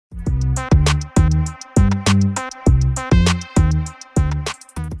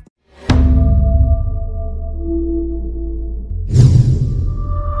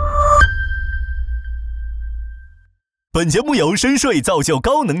本节目由深睡造就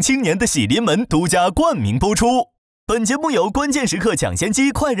高能青年的喜临门独家冠名播出。本节目由关键时刻抢先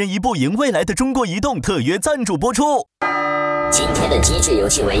机快人一步赢未来的中国移动特约赞助播出。今天的机智游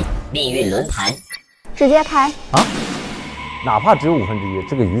戏为命运轮盘，直接开啊！哪怕只有1/5，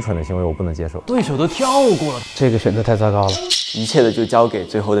这个愚蠢的行为我不能接受。对手都跳过了，这个选择太糟糕了。一切的就交给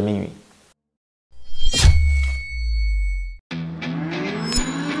最后的命运。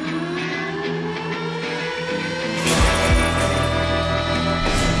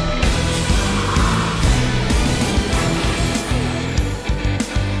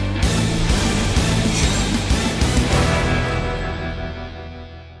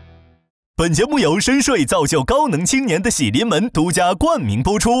本节目由深睡造就高能青年的喜临门独家冠名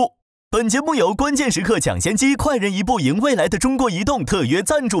播出。本节目由关键时刻抢先机快人一步赢未来的中国移动特约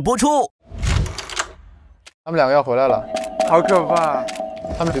赞助播出。他们两个要回来了，好可怕！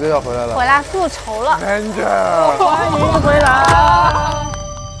他们绝对要回来了，回来复仇了。Angel， 欢迎回来！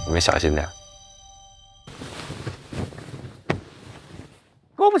你们小心点。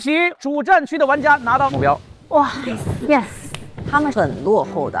恭喜主战区的玩家拿到目标。哇 ，yes， 他们很落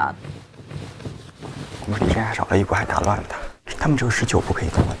后的。我们比现在少了一步，还打乱了他。他们只有19步可以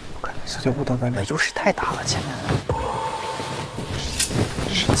走，不可能19步都完美，优势太大了，前面。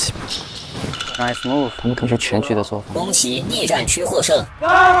17步 ，nice move， 他们可是全局的做法。恭喜逆战区获胜。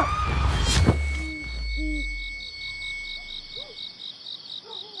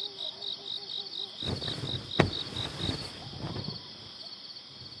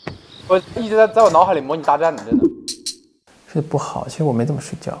我一直在我脑海里模拟大战呢，真的。睡得不好，其实我没怎么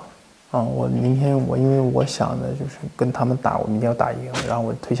睡觉。我明天因为我想的就是跟他们打，我明天要打赢，然后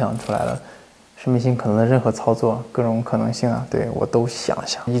我推想出来了生命性可能的任何操作，各种可能性啊，对我都想，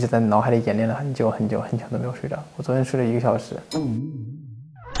一直在脑海里演练了很久都没有睡着。我昨天睡了1个小时。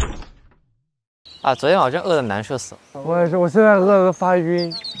昨天晚上饿得难受死了。我也是，我现在饿得发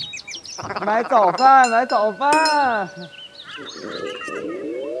晕。买早饭，买早饭。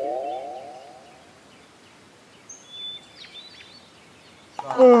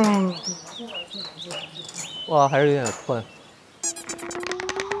哇，还是有点困。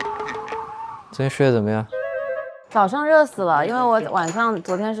昨天睡得怎么样？早上热死了，因为我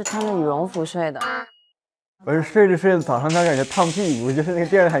昨天是穿着羽绒服睡的。我是睡着睡着，早上他感觉烫屁股，就是那个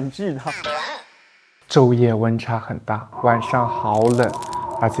电视台巨烫。昼夜温差很大，晚上好冷，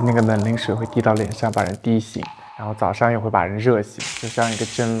而且那个冷凝水会滴到脸上，把人滴醒，然后早上又会把人热醒，就像一个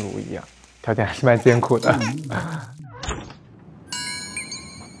蒸炉一样，条件还是蛮艰苦的。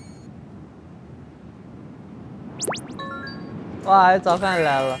哇，早饭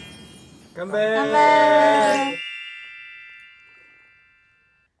来了！干杯！干杯！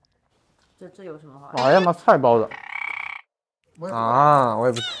这有什么好？哎呀妈，菜包子啊，我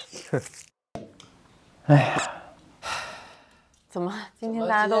也不吃。哎呀，怎么今天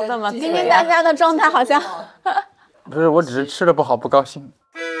大家都这么？今天大家的状态好像……不是，我只是吃的不好，不高兴。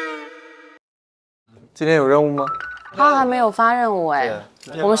今天有任务吗？他还没有发任务哎，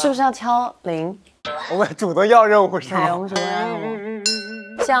我们是不是要敲0？我们主动要任务是吗？我们主动要任务。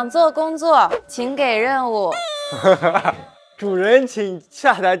想做工作，请给任务。主人，请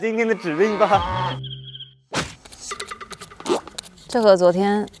下达今天的指令吧。这和昨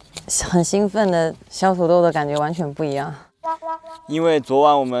天很兴奋的削土豆的感觉完全不一样。因为昨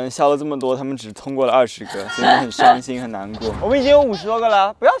晚我们消了这么多，他们只通过了20个，所以很伤心很难过。我们已经有50多个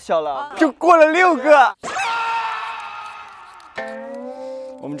了，不要消了，就过了6个。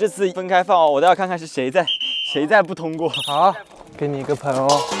我们这次分开放哦，我都要看看是谁在不通过。好，给你一个盆哦，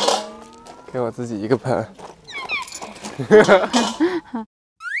给我自己一个盆。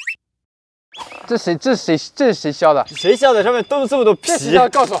这是谁削的？谁削的？上面都是这么多皮。这谁削？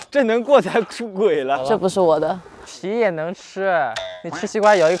告诉我，这能过才出轨了。这不是我的。皮也能吃，你吃西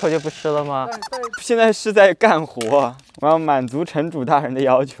瓜咬一口就不吃了吗？现在是在干活，我要满足城主大人的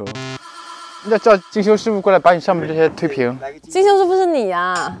要求。那叫精修师傅过来把你上面这些推平。精修师傅是你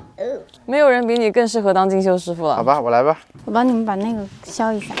呀，没有人比你更适合当精修师傅了。好吧，我来吧。我帮你们把那个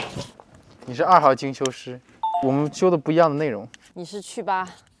削一下。你是2号精修师，我们修的不一样的内容。你是去疤，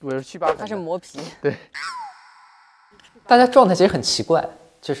我是去疤，他是磨皮。对。大家状态其实很奇怪，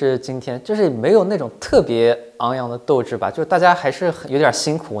就是今天就是没有那种特别昂扬的斗志吧，就是大家还是有点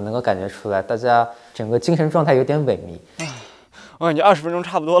辛苦，我能够感觉出来，大家整个精神状态有点萎靡。我感觉20分钟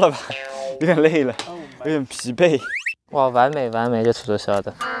差不多了吧，有点累了，有点疲惫。哇，完美，这土豆削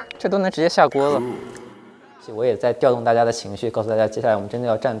的，这都能直接下锅了。我也在调动大家的情绪，告诉大家接下来我们真的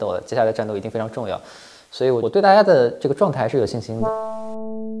要战斗了，接下来的战斗一定非常重要，所以我对大家的这个状态还是有信心的。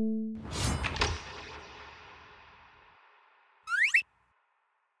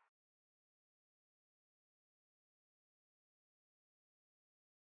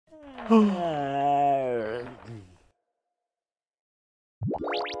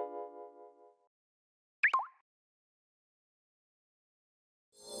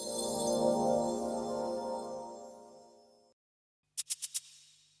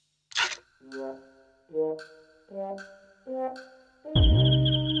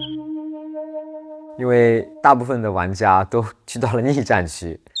因为大部分的玩家都去到了逆战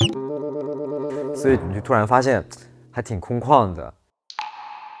区，所以你就突然发现还挺空旷的。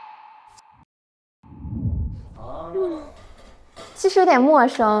其实有点陌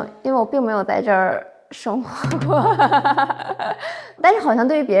生，因为我并没有在这儿生活过，但是好像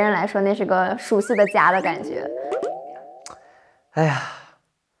对于别人来说，那是个熟悉的家的感觉。哎呀，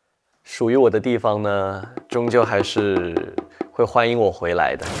属于我的地方呢，终究还是会欢迎我回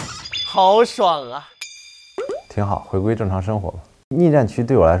来的，好爽啊！挺好，回归正常生活吧。逆战区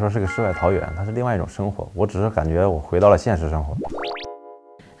对我来说是个世外桃源，它是另外一种生活，我只是感觉我回到了现实生活。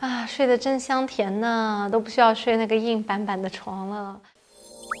啊，睡得真香甜呢，都不需要睡那个硬板板的床了。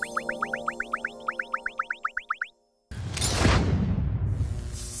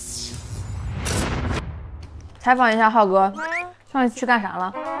采访一下浩哥，上次去干啥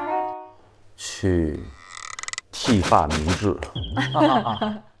了？去剃发明志。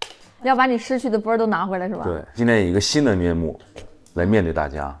要把你失去的波都拿回来是吧？对，今天以一个新的面目来面对大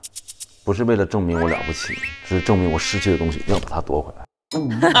家，不是为了证明我了不起，只是证明我失去的东西要把它夺回来。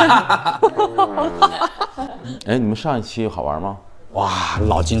哎，你们上一期好玩吗？哇，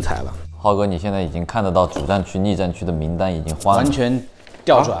老精彩了！浩哥，你现在已经看得到主战区、逆战区的名单已经换了，完全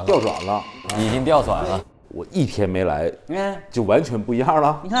调转了，调转了，已经调转了。我一天没来，就完全不一样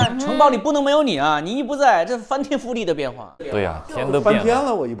了。你看城堡里不能没有你啊！你一不在，这翻天覆地的变化。对呀，天都变了。翻天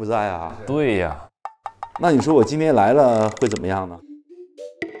了，我一不在啊。对呀。那你说我今天来了会怎么样呢？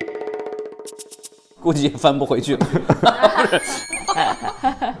估计也翻不回去了。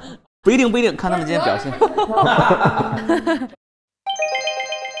不一定，不一定，看他们今天表现。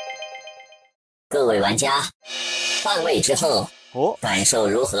各位玩家，换位之后，感受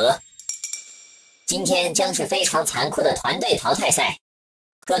如何？今天将是非常残酷的团队淘汰赛，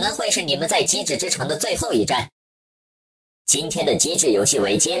可能会是你们在机智之城的最后一战。今天的机智游戏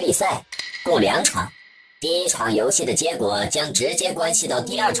为接力赛，共2场。第一场游戏的结果将直接关系到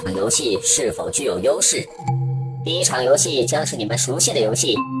第2场游戏是否具有优势。第一场游戏将是你们熟悉的游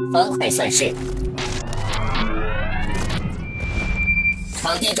戏方块算式。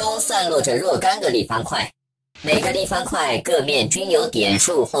场地中散落着若干个立方块，每个立方块各面均由点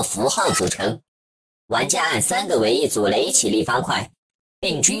数或符号组成。玩家按3个为一组垒起立方块，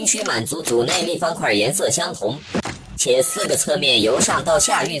并均需满足组内立方块颜色相同，且4个侧面由上到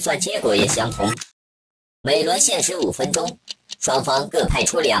下运算结果也相同。每轮限时5分钟，双方各派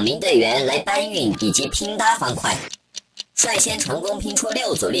出2名队员来搬运以及拼搭方块，率先成功拼出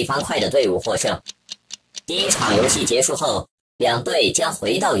6组立方块的队伍获胜。第一场游戏结束后，2队将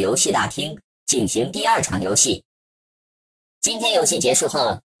回到游戏大厅进行第2场游戏。今天游戏结束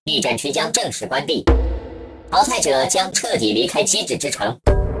后，逆战区将正式关闭，淘汰者将彻底离开机智之城。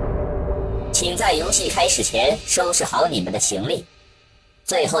请在游戏开始前收拾好你们的行李。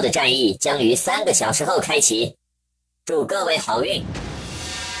最后的战役将于3个小时后开启，祝各位好运。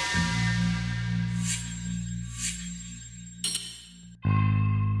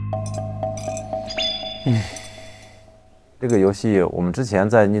这个游戏我们之前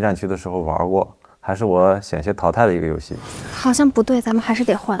在逆战区的时候玩过，还是我险些淘汰的一个游戏。好像不对，咱们还是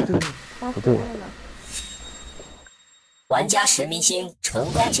得换。不对。玩家实明星成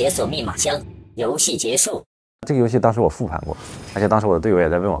功解锁密码箱，游戏结束。这个游戏当时我复盘过，而且当时我的队友也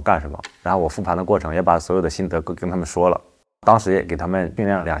在问我干什么，然后我复盘的过程也把所有的心得跟他们说了，当时也给他们训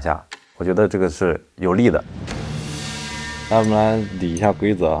练了2下，我觉得这个是有利的。那我们来理一下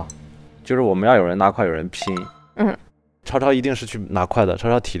规则，就是我们要有人拿快，有人拼。超超一定是去拿快的，超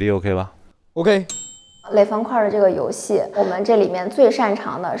超体力 OK 吧 ？OK。垒方块的这个游戏，我们这里面最擅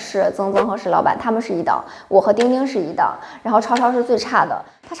长的是曾曾和石老板，他们是1档，我和丁丁是1档，然后超超是最差的。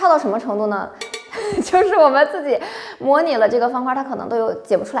他差到什么程度呢？就是我们自己模拟了这个方块，它可能都有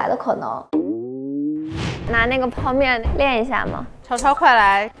解不出来的可能。拿那个泡面练一下嘛。超超，快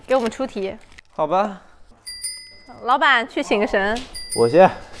来给我们出题。好吧。老板去请个神。我先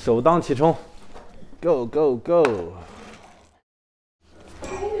首当其冲 ，Go Go Go！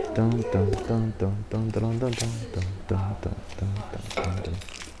 噔噔噔噔噔噔噔噔噔噔噔噔噔。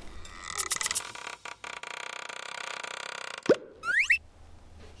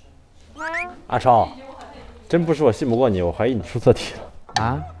阿超，真不是我信不过你，我怀疑你出错题了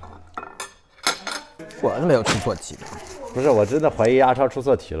啊！我是没有出错题的，不是，我真的怀疑阿超出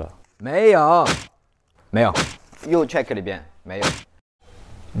错题了。没有，没有，又 check 里边没有。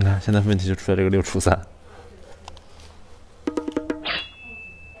你看，现在问题就出在这个6除3。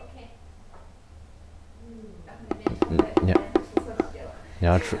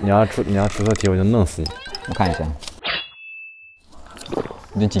你要出错题，我就弄死你。我看一下，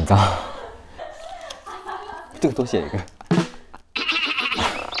有点紧张。这个多写一个。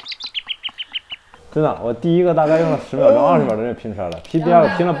真的，我第一个大概用了10秒钟、20秒钟就拼出来了，拼第二个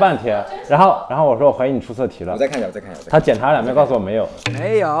拼了半天，然后我说我怀疑你出错题了。我再看一下。他检查2遍，告诉我没有。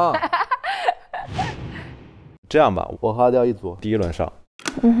没有。这样吧，我和阿刁一组，第1轮上。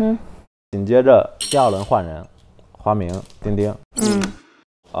紧接着第2轮换人，花明、丁丁。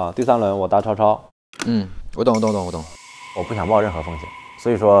第3轮我搭超超。我懂。我不想冒任何风险，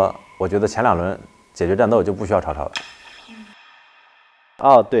所以说我觉得前2轮解决战斗就不需要超超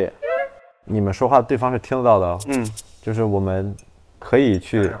了。对，你们说话对方是听得到的。就是我们可以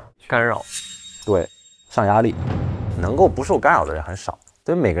去干扰，对，上压力，能够不受干扰的人很少，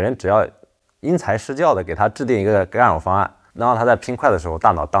所以每个人只要因材施教的给他制定一个干扰方案，能让他在拼快的时候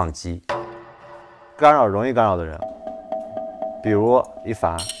大脑宕机。干扰容易干扰的人，比如一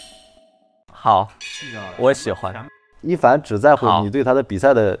凡。好，我喜欢。一凡只在乎你对他的比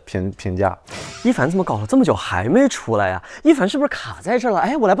赛的评价。一凡怎么搞了这么久还没出来呀？一凡是不是卡在这了？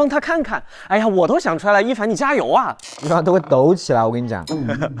哎，我来帮他看看。哎呀，我都想出来了，一凡你加油啊！一凡都会抖起来，我跟你讲。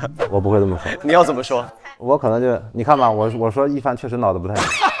我不会这么说。你要怎么说？我可能就你看吧，我说一凡确实脑子不太好。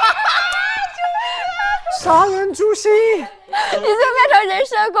杀人诛心，已经变成人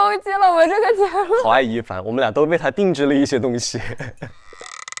身攻击了，我这个节目。好爱一凡，我们俩都为他定制了一些东西。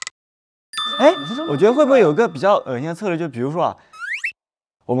哎，我觉得会不会有个比较恶心的策略，就比如说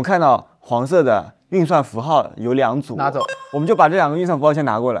我们看到黄色的运算符号有2组，拿走，我们就把这2个运算符号先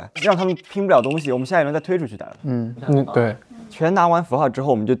拿过来，让他们拼不了东西，我们下一轮再推出去打。对。全拿完符号之后，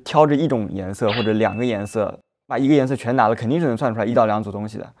我们就挑着1种颜色或者2个颜色，把1个颜色全拿了，肯定是能算出来1到2组东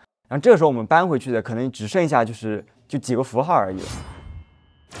西的。然后这个时候我们搬回去的可能只剩下就几个符号而已了。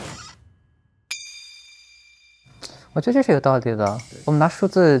我觉得这是有道理的。我们拿数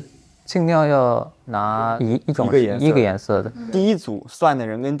字尽量要拿一个颜色的。第1组算的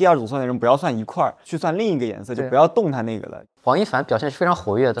人跟第2组算的人不要算一块儿，去算另一个颜色，就不要动他那个了。黄一凡表现是非常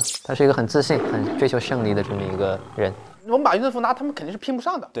活跃的，他是一个很自信、很追求胜利的这么一个人。我们把运算符拿，他们肯定是拼不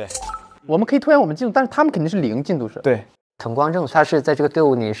上的。对，我们可以拖延我们进度，但是他们肯定是0进度是。对。滕光正他是在这个队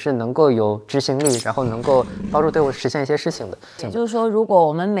伍里是能够有执行力，然后能够帮助队伍实现一些事情的。也就是说，如果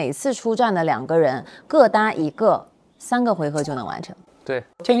我们每次出战的2个人各搭1个，3个回合就能完成。对，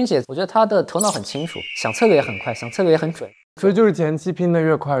天云姐，我觉得她的头脑很清楚，想策略也很快，想策略也很准。所以就是前期拼的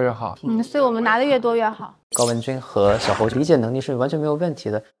越快越好。所以我们拿的越多越好。高文君和小侯理解能力是完全没有问题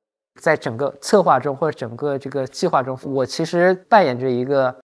的。在整个策划中或者整个这个计划中，我其实扮演着一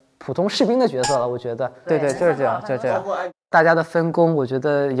个普通士兵的角色了，我觉得。对，就是这样，就是这样。大家的分工，我觉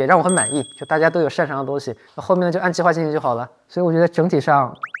得也让我很满意，就大家都有擅长的东西，后面就按计划进行就好了。所以我觉得整体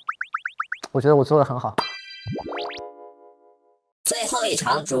上，我觉得我做得很好。最后一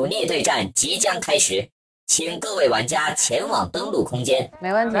场主力对战即将开始，请各位玩家前往登录空间。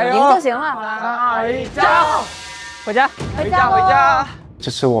没问题，赢就行了。回家。回家。这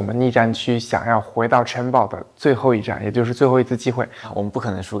是我们逆战区想要回到城堡的最后一战，也就是最后一次机会，我们不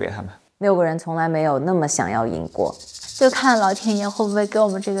可能输给他们。 6个人从来没有那么想要赢过，就看老天爷会不会给我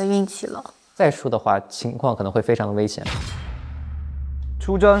们这个运气了。再输的话，情况可能会非常的危险。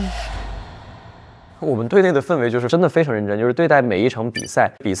出征。我们队内的氛围就是真的非常认真，就是对待每一场比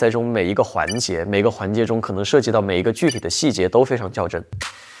赛，比赛中每一个环节，每个环节中可能涉及到每一个具体的细节都非常较真。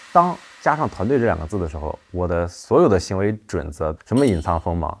当加上团队这2个字的时候，我的所有的行为准则，什么隐藏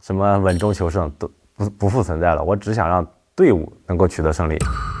锋芒，什么稳中求胜，都不复存在了。我只想让队伍能够取得胜利。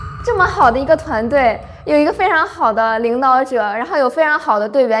 这么好的一个团队，有一个非常好的领导者，然后有非常好的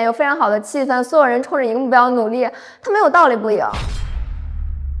队员，有非常好的气氛，所有人冲着一个目标努力，他没有道理不赢。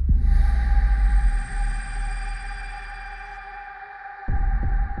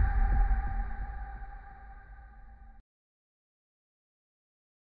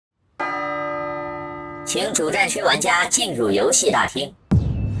请主战区玩家进入游戏大厅。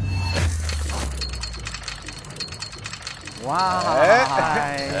 哇！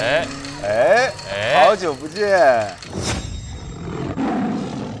好久不见！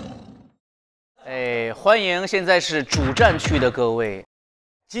欢迎现在是主战区的各位，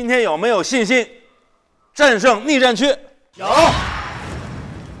今天有没有信心战胜逆战区？有。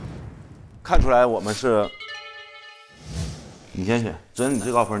看出来我们是，你先选，真你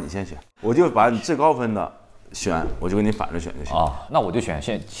最高分你先选，我就把你最高分的选，我就跟你反着选就行。啊，那我就选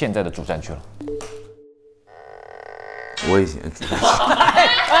现在的主战区了。 我也选主战区。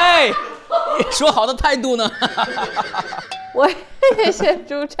哎，说好的态度呢？我也选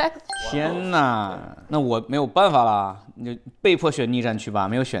主战区。天哪，那我没有办法了，你就被迫选逆战区吧，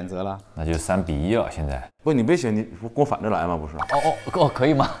没有选择了。那就3比1了。现在不，你别选，你跟我反着来吗？不是？哦，可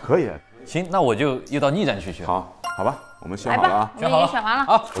以吗？可以。行，那我就又到逆战区去。好吧，我们选好了啊，选好了，选完了。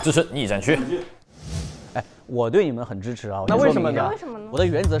好，我支持逆战区。哎，我对你们很支持啊。那为什么呢？为什么呢？我的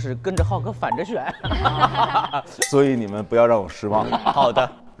原则是跟着浩哥反着选。所以你们不要让我失望。好的。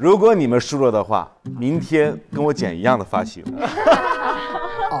如果你们输了的话，明天跟我剪一样的发型。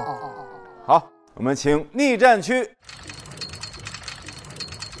好，我们请逆战区。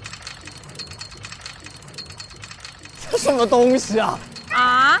这什么东西啊？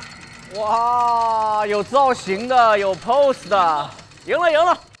啊！哇，有造型的，有 pose 的，赢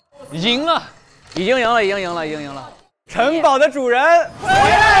了，已经赢了。城堡的主人回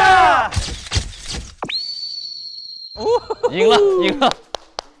来了，赢了。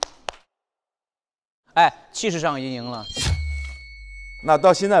哎，气势上已经赢了。那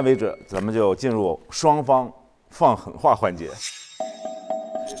到现在为止，咱们就进入双方放狠话环节。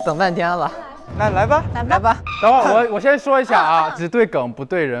等半天了。那来吧。等会儿我先说一下啊，只对梗不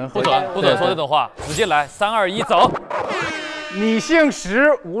对人。不准说这种话，直接来，3、2、1，走。你姓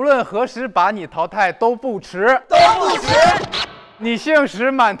石，无论何时把你淘汰都不迟。你姓石，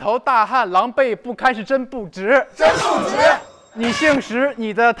满头大汗，狼狈不堪，是真不值。你姓石，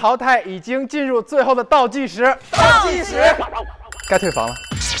你的淘汰已经进入最后的倒计时。该退房了。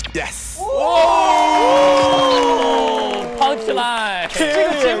Yes。跑起来！这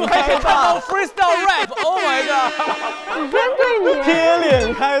个节目还可以看到 freestyle rap。Oh my god！ 针对你。贴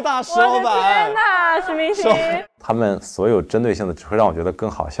脸开大说版。天哪，史明星。他们所有针对性的只会让我觉得更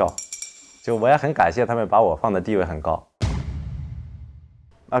好笑。就我也很感谢他们把我放的地位很高。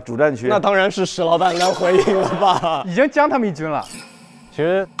啊，主战区。那当然是石老板来回应了吧？已经将他们一军了。其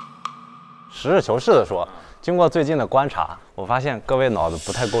实，实事求是的说，经过最近的观察，我发现各位脑子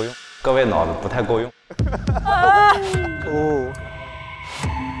不太够用。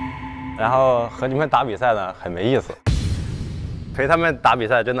然后和你们打比赛呢，很没意思。陪他们打比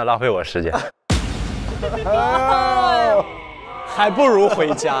赛真的浪费我时间。还不如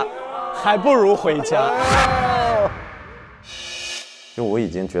回家。就我已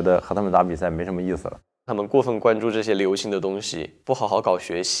经觉得和他们打比赛没什么意思了。他们过分关注这些流行的东西，不好好搞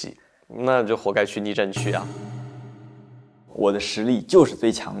学习，那就活该去逆战区啊！我的实力就是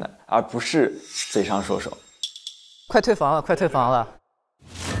最强的，而不是嘴上说说。快退房了。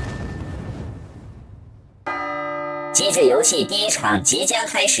机智游戏第一场即将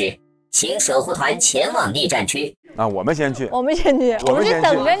开始，请守护团前往逆战区。啊，我们先去，我们先去，我们就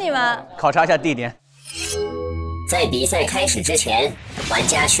等着你们。考察一下地点。在比赛开始之前，玩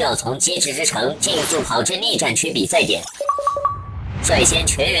家需要从机智之城竞速跑至逆战区比赛点。率先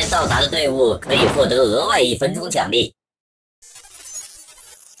全员到达的队伍可以获得额外1分钟奖励。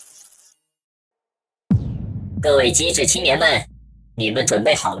各位机智青年们，你们准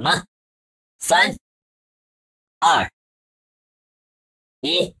备好了吗？3、2、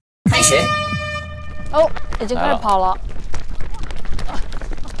1，开始！哦，已经开始跑了。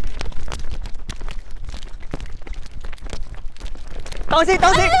当心！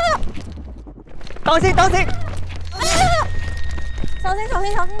小心！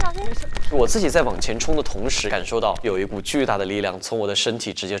我自己在往前冲的同时，感受到有一股巨大的力量从我的身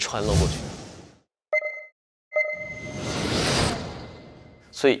体直接穿了过去，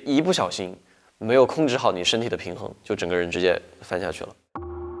所以一不小心没有控制好你身体的平衡，就整个人直接翻下去了。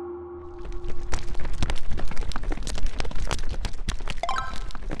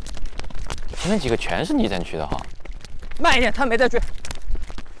前面几个全是逆战区的哈。慢一点，他没在追。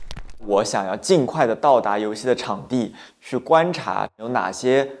我想要尽快的到达游戏的场地，去观察有哪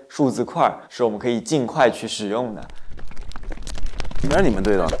些数字块是我们可以尽快去使用的。那是你们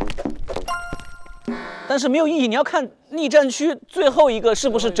对的。但是没有意义，你要看逆战区最后一个是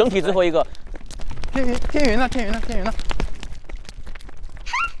不是整体最后一个。天云呢？天云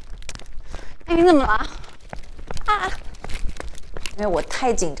怎么了？因为我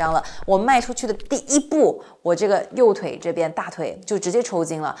太紧张了，我迈出去的第一步，我这个右腿这边大腿就直接抽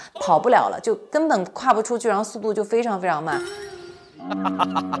筋了，跑不了了，就根本跨不出去，然后速度就非常非常慢。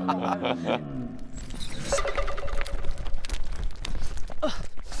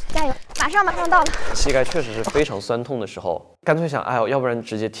加油，马上到了。膝盖确实是非常酸痛的时候，干脆想，哎呦，要不然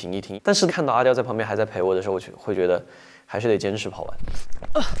直接停一停。但是看到阿刁在旁边还在陪我的时候，我会觉得还是得坚持跑完。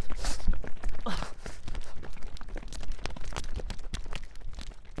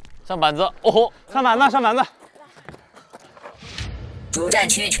上板子，哦吼，上板子。主战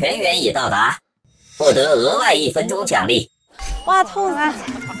区全员已到达，获得额外1分钟奖励。哇，痛死！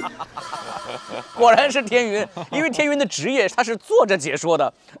果然是天云，因为天云的职业他是坐着解说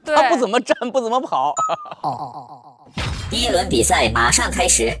的，他不怎么站，不怎么跑。第一轮比赛马上开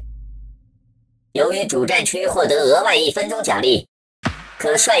始。由于主战区获得额外1分钟奖励，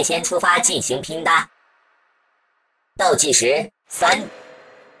可率先出发进行拼搭。倒计时3、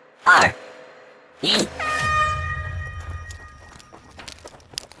2、1。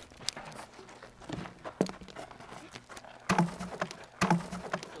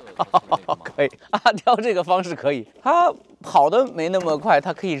可以，阿刁这个方式可以，他跑的没那么快，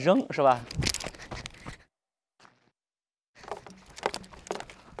他可以扔，是吧？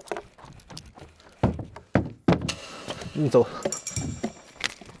你走。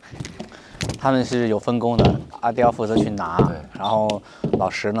他们是有分工的，阿刁负责去拿，然后老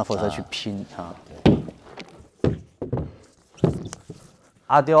石呢负责去拼啊。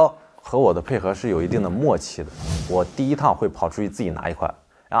阿刁和我的配合是有一定的默契的，我第一趟会跑出去自己拿一块，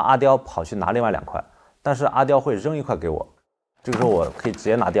然后阿刁跑去拿另外2块，但是阿刁会扔1块给我，这个时候我可以直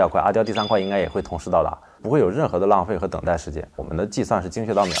接拿第2块，阿刁第3块应该也会同时到达，不会有任何的浪费和等待时间。我们的计算是精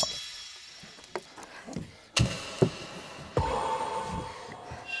确到秒的。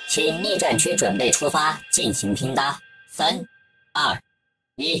请逆战区准备出发，进行拼搭。3、2、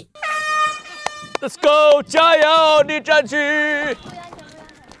1。Let's go， 加油！逆战区。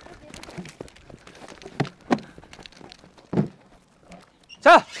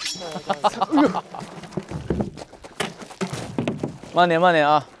下。慢点，慢点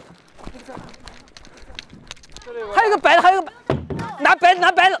啊！还有一个白的，还有一个白，拿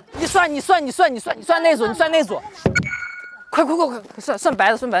白的，你算那组，你算那组。快，算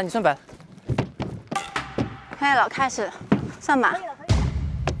白的，你算白的。可以了，开始上马。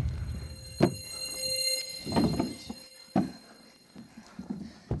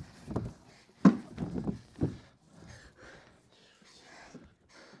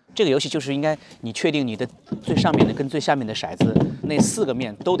这个游戏就是应该你确定你的最上面的跟最下面的骰子那4个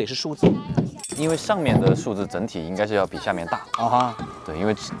面都得是数字，因为上面的数字整体应该是要比下面大啊哈。对，因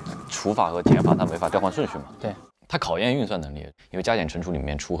为除法和减法它没法调换顺序嘛。对。它考验运算能力，因为加减乘除里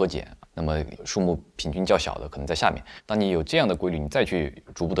面除和减，那么数目平均较小的可能在下面。当你有这样的规律，你再去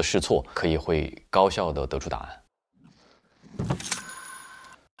逐步的试错，可以会高效的得出答案。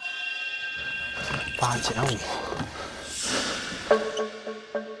8减5。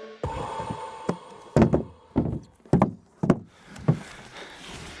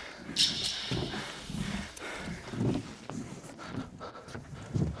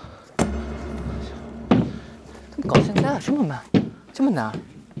搞现在这么慢，这么难？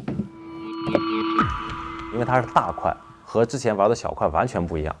因为它是大块，和之前玩的小块完全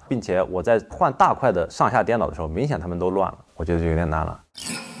不一样，并且我在换大块的上下颠倒的时候，明显他们都乱了，我觉得就有点难了。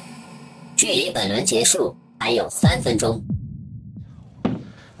距离本轮结束还有3分钟。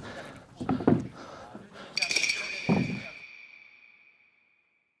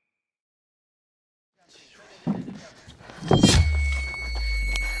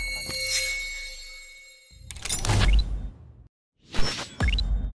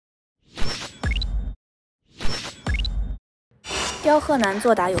刁贺难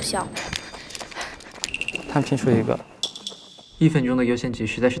作答有效。他们拼出一个1分钟的优先级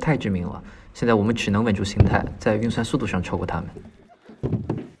实在是太致命了，现在我们只能稳住心态，在运算速度上超过他们。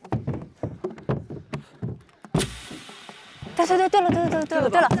对了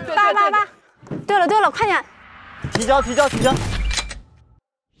，888，对了，快点！提交。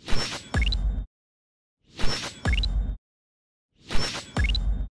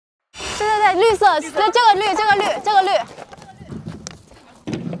对，绿色，这个绿。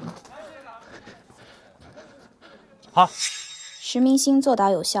好。石明星作答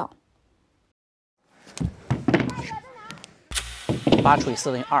有效。8除以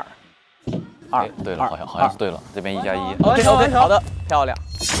4等于2。对了，好像是对了，这边1加1。OK， 好的，漂亮。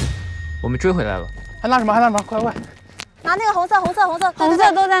我们追回来了。还拿什么？快！拿那个红色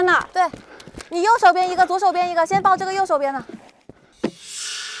都在那。对，你右手边一个，左手边一个，先报这个右手边的。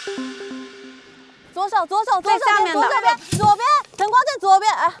左手最下面的，左边，晨光在左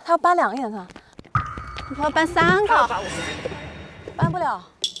边。哎，他要搬2个颜色。我要搬3个。搬不了。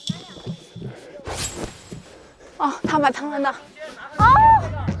哦，他把他们的。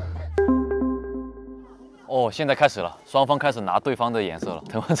哦，现在开始了，双方开始拿对方的颜色了。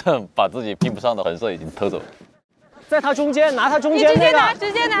滕文正把自己拼不上的红色已经偷走了，在他中间，拿他中间那个，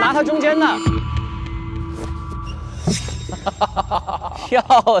直接拿，拿他中间的。漂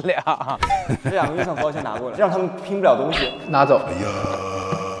亮！这2个运算包先拿过来，让他们拼不了东西。拿走。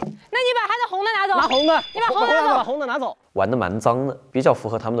那你把他的红的拿走。拿红的，你把红的拿走。把红的拿走。玩的蛮脏的，比较符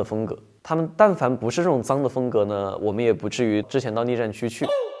合他们的风格。他们但凡不是这种脏的风格呢，我们也不至于之前到逆战区去。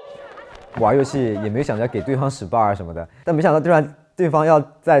玩游戏也没有想着要给对方使绊儿什么的，但没想到对方要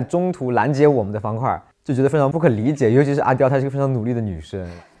在中途拦截我们的方块，就觉得非常不可理解，尤其是阿刁，她是一个非常努力的女生。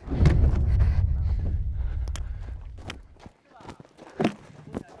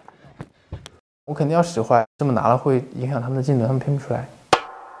我肯定要使坏，这么拿了会影响他们的进度，他们拼不出来。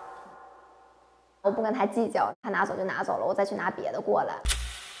我不跟他计较，他拿走就拿走了，我再去拿别的过来。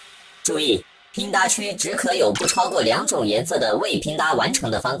注意，拼搭区只可有不超过2种颜色的未拼搭完成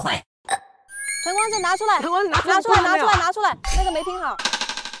的方块。晨光剑拿出来，晨光拿出来，那个没拼好。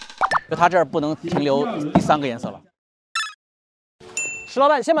就他这儿不能停留第3个颜色了。石老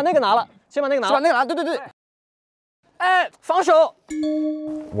板，先把那个拿了，先把那个拿了，对。哎，防守！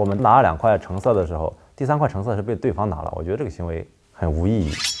我们拿了2块橙色的时候，第3块橙色是被对方拿了，我觉得这个行为很无意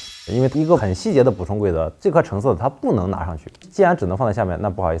义。因为一个很细节的补充规则，这块橙色的它不能拿上去，既然只能放在下面，那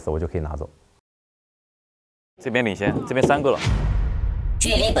不好意思，我就可以拿走。这边领先，这边3个了。距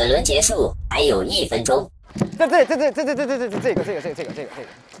离本轮结束还有1分钟。这个。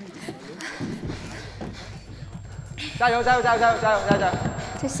加油！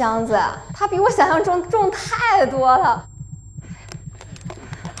这箱子它比我想象中重太多了。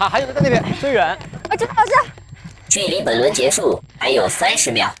好，还有个在那边最远。啊，这。距离本轮结束还有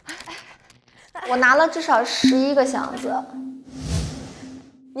30秒。我拿了至少11个箱子。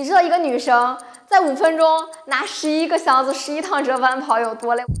你知道一个女生在5分钟拿11个箱子11趟折返跑有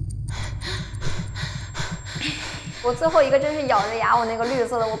多累？我最后一个真是咬着牙，我那个绿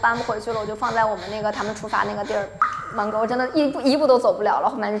色的我搬不回去了，我就放在我们那个他们出发那个地儿门口，我真的一步都走不了了，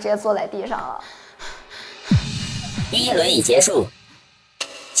后面就直接坐在地上了。第1轮已结束，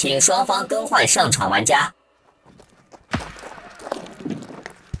请双方更换上场玩家。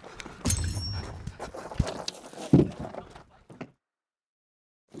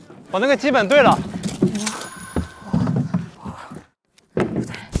我那个基本对了。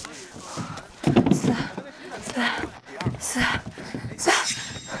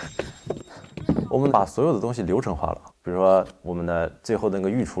我们把所有的东西流程化了，比如说我们的最后那个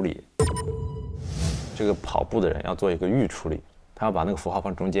预处理，这个跑步的人要做一个预处理，他要把那个符号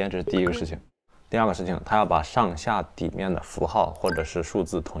放中间，这是第一个事情。第2个事情，他要把上下底面的符号或者是数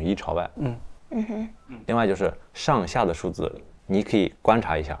字统一朝外。另外就是上下的数字，你可以观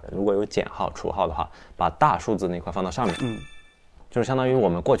察一下，如果有减号、除号的话，把大数字那块放到上面。就是相当于我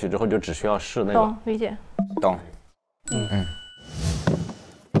们过去之后就只需要试那个。懂，理解。懂。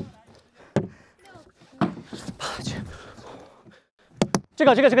这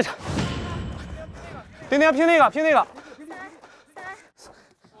个，丁丁拼那个。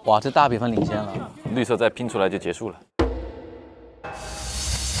哇，这大比分领先了，绿色再拼出来就结束了。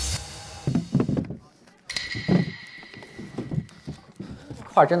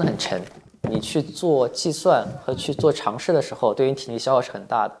块真的很沉，你去做计算和去做尝试的时候，对于体力消耗是很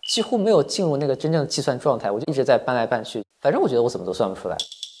大的，几乎没有进入那个真正的计算状态，我就一直在搬来搬去，反正我觉得我怎么都算不出来。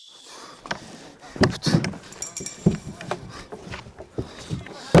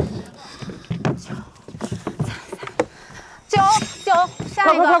9，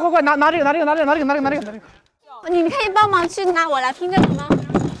下一个。快，拿这个。你可以帮忙去拿，我来拼这个吗？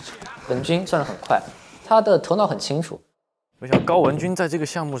文君算是很快，他的头脑很清楚。我想高文君在这个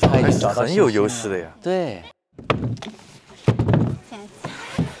项目上还是很有优势的呀。对。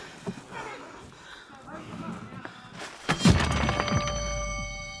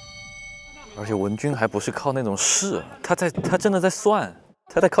而且文君还不是靠那种试，他真的在算，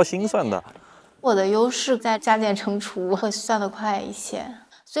他在靠心算的。我的优势在加减乘除会算得快一些，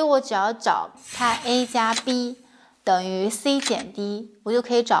所以我只要找它 a 加 b 等于 c 减 d， 我就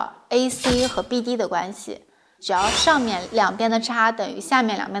可以找 ac 和 bd 的关系。只要上面2边的差等于下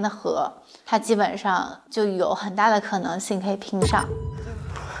面2边的和，它基本上就有很大的可能性可以拼上。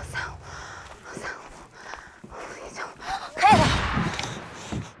可以的，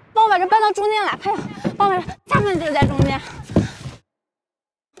帮我把这搬到中间来，可以，帮我把下面就在中间。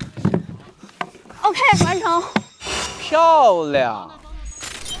OK， 完成。漂亮。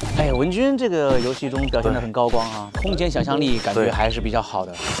哎，文君这个游戏中表现得很高光啊，空间想象力感觉还是比较好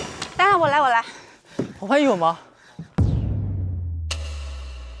的。当然，我来。我们有吗？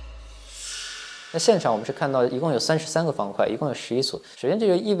那现场我们是看到一共有33个方块，一共有11组。首先这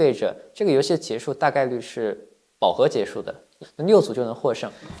就意味着这个游戏的结束大概率是饱和结束的，6组就能获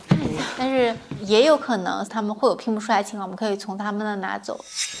胜。但是也有可能他们会有拼不出来的情况，我们可以从他们那拿走。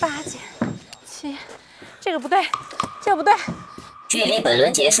8减7，这个不对，这个不对。距离本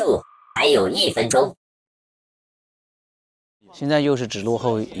轮结束还有1分钟。现在又是只落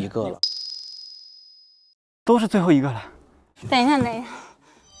后1个了。都是最后1个了。等一下，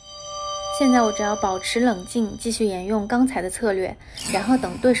现在我只要保持冷静，继续沿用刚才的策略，然后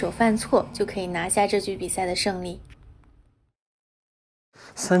等对手犯错，就可以拿下这局比赛的胜利。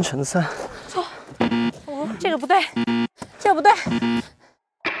3乘3，错，这个不对，这个不对。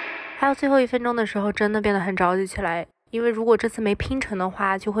还有最后1分钟的时候，真的变得很着急起来，因为如果这次没拼成的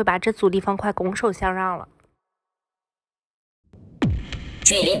话，就会把这组地方块拱手相让了。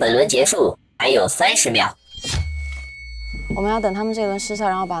距离本轮结束还有30秒。我们要等他们这一轮失效，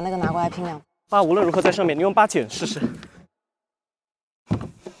然后把那个拿过来拼2。8无论如何在上面，你用8减试试。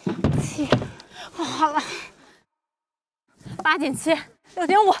7，好了，8减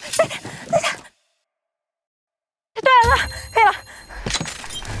7，6.5，再点，对了，可以了。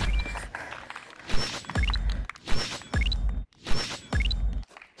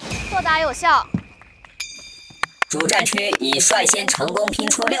作答有效。主战区已率先成功拼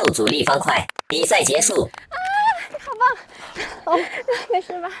出6组立方块，比赛结束。好棒！哦，没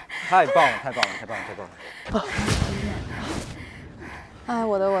事吧？太棒了！哎，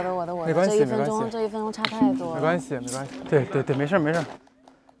我的！没关系，这1分钟差太多了。没关系。对，没事。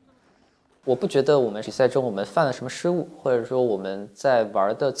我不觉得我们比赛中我们犯了什么失误，或者说我们在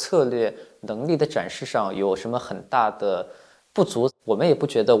玩的策略能力的展示上有什么很大的不足。我们也不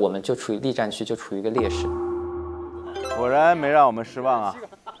觉得我们就处于力战区，就处于一个劣势。果然没让我们失望啊！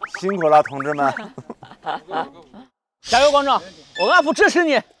辛苦了，同志们！加油，观众！我跟阿福支持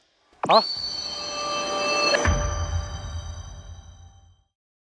你。好。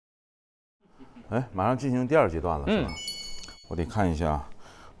哎，马上进行第2阶段了，是吧？我得看一下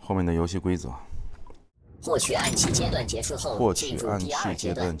后面的游戏规则。获取暗器阶段结束后，进入第2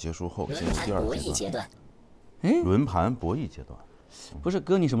阶段。进入第2阶段。轮盘博弈阶段。不是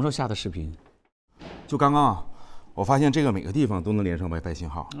哥，你什么时候下的视频？就刚刚啊，我发现这个每个地方都能连上 WiFi 信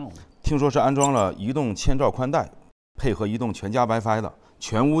号。听说是安装了移动千兆宽带，配合移动全家 WiFi 的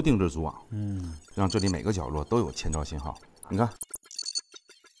全屋定制组网。让这里每个角落都有千兆信号。你看。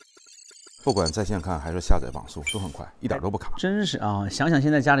不管在线看还是下载网速都很快，一点都不卡。真是啊！想想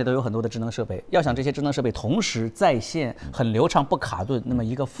现在家里都有很多的智能设备，要想这些智能设备同时在线很流畅不卡顿，那么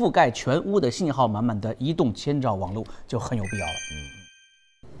一个覆盖全屋的信号满满的移动千兆网络就很有必要了。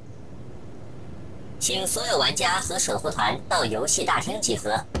请所有玩家和守护团到游戏大厅集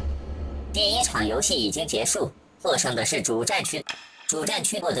合。第1场游戏已经结束，获胜的是主战区，主战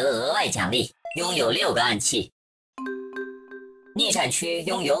区获得额外奖励，拥有6个暗器。逆战区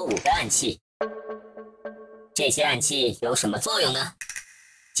拥有5个暗器，这些暗器有什么作用呢？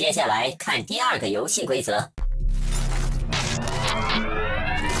接下来看第2个游戏规则：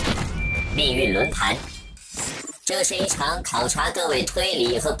命运轮盘。这是一场考察各位推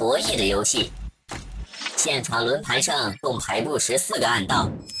理和博弈的游戏。现场轮盘上共排布14个暗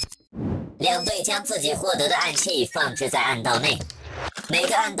道，2队将自己获得的暗器放置在暗道内，每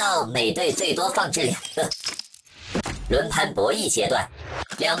个暗道每队最多放置2个。轮盘博弈阶段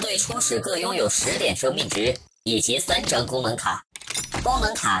，2队初始各拥有10点生命值以及3张功能卡。功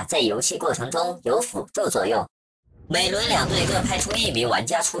能卡在游戏过程中有辅助作用。每轮2队各派出1名玩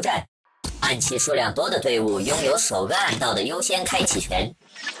家出战，暗器数量多的队伍拥有首个暗道的优先开启权。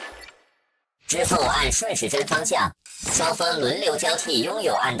之后按顺时针方向，双方轮流交替拥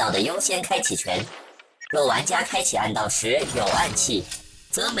有暗道的优先开启权。若玩家开启暗道时有暗器，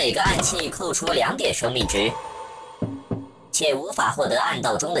则每个暗器扣除2点生命值。且无法获得暗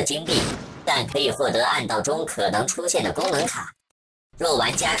道中的金币，但可以获得暗道中可能出现的功能卡。若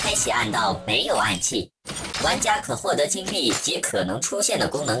玩家开启暗道没有暗器，玩家可获得金币及可能出现的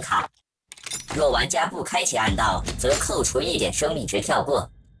功能卡。若玩家不开启暗道，则扣除1点生命值跳过，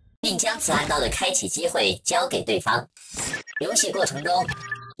并将此暗道的开启机会交给对方。游戏过程中，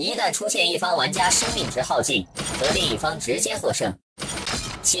一旦出现一方玩家生命值耗尽，则另一方直接获胜。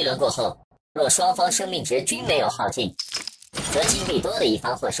7轮过后，若双方生命值均没有耗尽，则金币多的一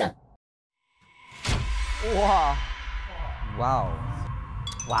方获胜。哇！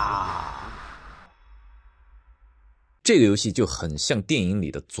这个游戏就很像电影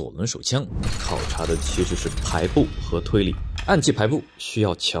里的左轮手枪，考察的其实是排布和推理。暗器排布需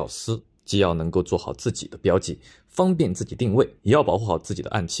要巧思，既要能够做好自己的标记，方便自己定位，也要保护好自己的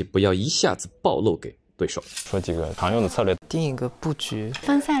暗器，不要一下子暴露给对手。说几个常用的策略，定一个布局，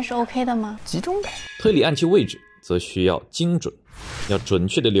分散是 OK 的吗？集中感。推理暗器位置则需要精准，要准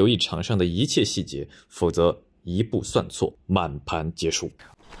确地留意场上的一切细节，否则一步算错，满盘皆输。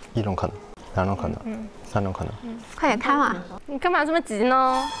1种可能，2种可能，3种可能。快点开嘛！你干嘛这么急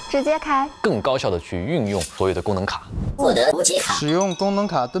呢？直接开。更高效地去运用所有的功能卡，获得补给卡，使用功能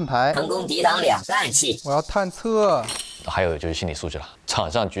卡盾牌，成功抵挡2个暗器。我要探测。还有就是心理素质了，场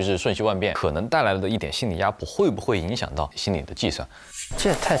上局势瞬息万变，可能带来的一点心理压迫，会不会影响到心理的计算？这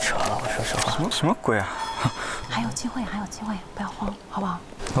也太扯了，我说实话。什么鬼啊？还有机会，还有机会，不要慌，好不好？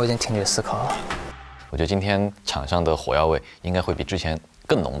我已经停止思考了。我觉得今天场上的火药味应该会比之前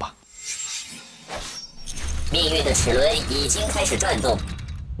更浓吧。命运的齿轮已经开始转动，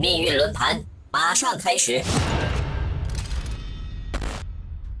命运轮盘马上开始。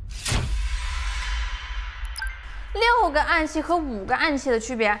6个暗器和5个暗器的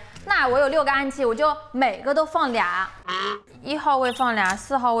区别，那我有6个暗器，我就每个都放俩，1号位放俩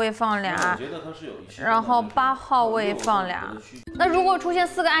，4号位放俩，然后8号位放俩。那如果出现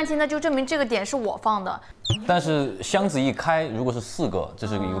4个暗器，那就证明这个点是我放的。但是箱子一开，如果是4个，这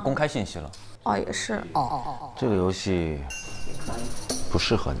是一个公开信息了。哦，也是。这个游戏不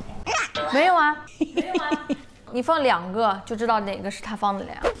适合你。没有啊，你放2个就知道哪个是他放的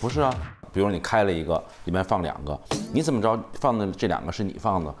了呀。不是啊。比如你开了一个，里面放2个，你怎么着放的这2个是你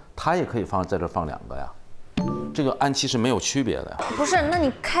放的，他也可以在这放2个呀。这个暗器是没有区别的呀。不是，那你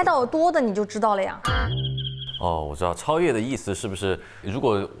开到多的你就知道了呀。哦，我知道超越的意思是不是，如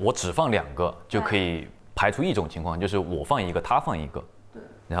果我只放2个，就可以排除一种情况，就是我放1个，他放1个，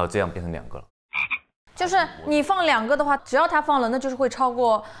然后这样变成2个了。就是你放2个的话，只要他放了，那就是会超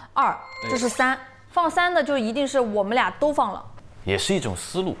过2，就是3。放3的就一定是我们俩都放了，也是一种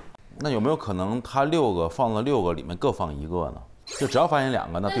思路。那有没有可能他6个放了6个，里面各放1个呢？就只要发现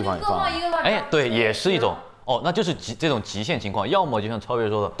2个，那对方也放。哎，对，也是一种哦，那就是这种极限情况，要么就像超越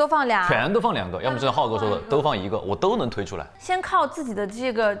说的，都放俩，全都放2个，要么就像浩哥说的，都放1个，我都能推出来。先靠自己的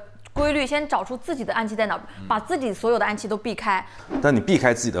这个规律，先找出自己的暗器在哪，把自己所有的暗器都避开。但你避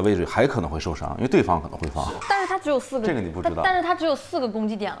开自己的位置，还可能会受伤，因为对方可能会放。但是他只有4个，这个你不知道。但是他只有4个攻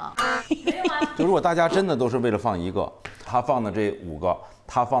击点了。就如果大家真的都是为了放1个，他放的这5个。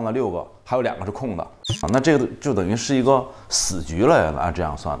他放了6个，还有2个是空的啊，那这个就等于是一个死局了呀。按这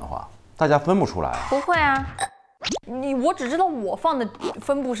样算的话，大家分不出来。不会啊，我只知道我放的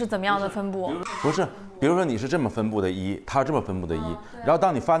分布是怎么样的分布。不是，比如说你是这么分布的1，他这么分布的1，然后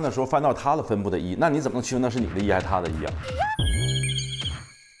当你翻的时候翻到他的分布的1，那你怎么能区分那是你的1还是他的1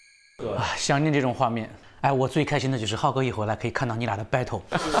啊？想念这种画面。哎，我最开心的就是浩哥一回来可以看到你俩的 battle。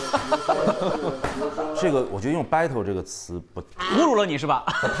这个我觉得用 battle 这个词不侮辱了你是吧？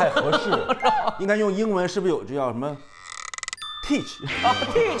不太合适，应该用英文，是不是有这叫什么 teach 啊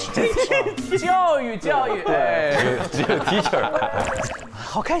teach 教育，对，只有 teacher。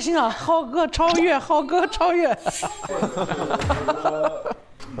好开心啊！浩哥超越，浩哥超越。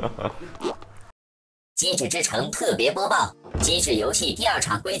机智之城特别播报：机智游戏第2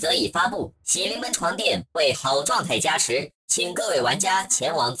场规则已发布，喜临门床垫为好状态加持，请各位玩家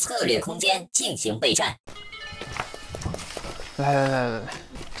前往策略空间进行备战。来，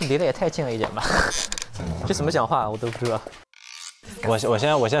这离得也太近了一点吧？这怎么讲话我都不知道。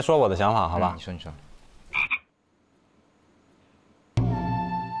我先说我的想法，好吧？你说。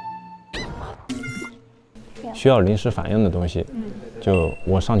需要临时反应的东西，就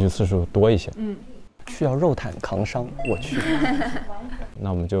我上去次数多一些。需要肉坦扛伤，我去。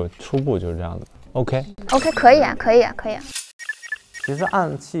那我们就初步就是这样的。OK， 可以啊。其实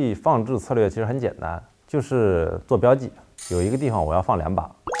暗器放置策略其实很简单，就是做标记，有一个地方我要放2把，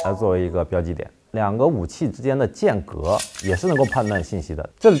来作为一个标记点。2个武器之间的间隔也是能够判断信息的，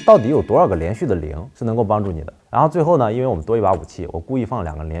这到底有多少个连续的0是能够帮助你的。然后最后呢，因为我们多一把武器，我故意放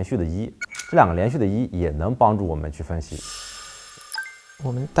2个连续的1，这2个连续的1也能帮助我们去分析。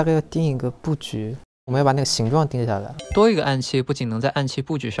我们大概要定一个布局。我们要把那个形状定下来。多一个暗器不仅能在暗器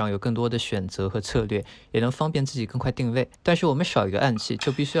布局上有更多的选择和策略，也能方便自己更快定位。但是我们少一个暗器，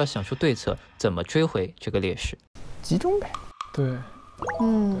就必须要想出对策，怎么追回这个劣势。集中呗。对。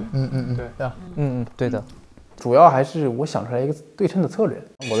对的。主要还是我想出来一个对称的策略。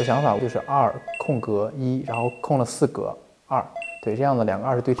我的想法就是2空格1，然后空了4格2。对，这样的2个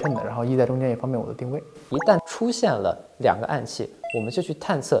2是对称的，然后1在中间也方便我的定位。一旦出现了2个暗器，我们就去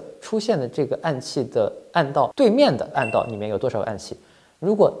探测出现的这个暗器的暗道对面的暗道里面有多少个暗器。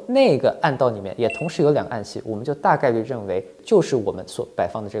如果那个暗道里面也同时有2个暗器，我们就大概率认为就是我们所摆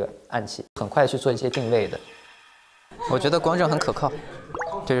放的这个暗器，很快去做一些定位的。我觉得光正很可靠，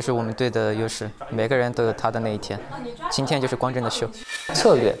这就是我们队的优势。每个人都有他的那一天，今天就是光正的秀。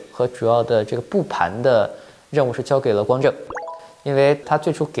策略和主要的这个布盘的任务是交给了光正，因为他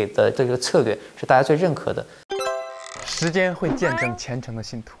最初给的这个策略是大家最认可的。时间会见证虔诚的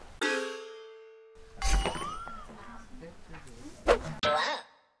信徒。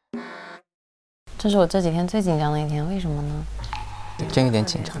这是我这几天最紧张的一天，为什么呢？真有点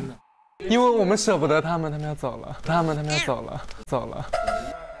紧张。因为我们舍不得他们要走了，他们要走了。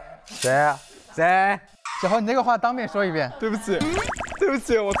谁？小豪，你那个话当面说一遍。对不起。不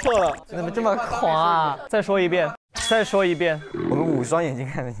起，我错了。怎么这么狂啊？再说一遍，再说一遍。我们5双眼睛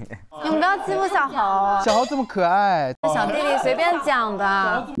看着你。你们不要欺负小豪，小豪这么可爱。小弟弟随便讲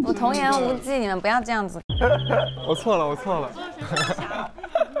的，我童言无忌，你们不要这样子。我错了，我错了。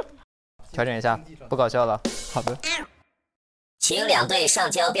调整一下，不搞笑了。好的。请两队上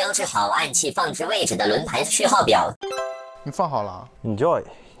交标志好暗器放置位置的轮盘序号表。你放好了 ？Enjoy，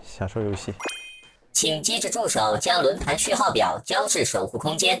 享受游戏。请机智助手将轮盘序号表交至守护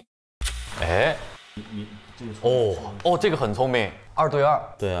空间。哎，这个很聪明，2对2。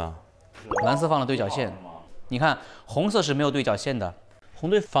对啊，蓝色放了对角线，你看红色是没有对角线的，红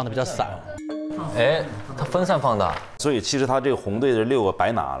队放的比较散。哎，他分散放大，所以其实他这个红队的6个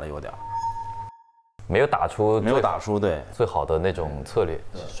白拿了，有点没有打出对最好的那种策略，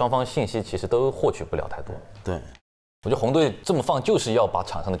双方信息其实都获取不了太多。对，我觉得红队这么放就是要把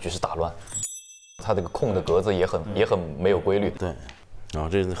场上的局势打乱，他这个空的格子也很没有规律。对，然后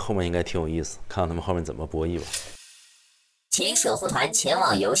这后面应该挺有意思，看看他们后面怎么博弈吧。请守护团前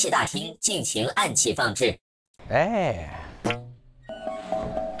往游戏大厅进行暗器放置。哎，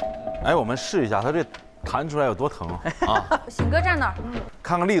我们试一下，他这弹出来有多疼啊！醒哥站那儿，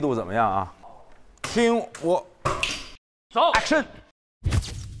看看力度怎么样啊？听我走 ，Action！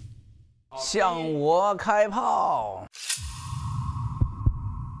 向我开炮！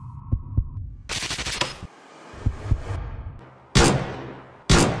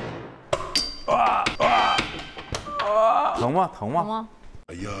疼吗？疼吗？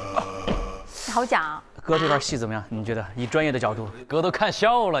哎呀，好假啊！哥这段戏怎么样？你觉得？以专业的角度，哥都看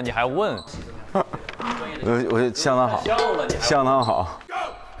笑了，你还问？我相当好，相当好。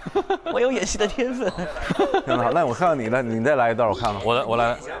我有演戏的天分。相当好，那我看看你的，你再来一段，我看看。我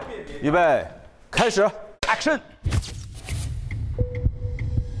来，预备，开始 ，Action！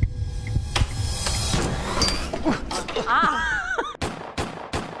 啊！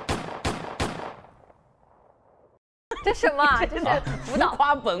这什么？这是舞蹈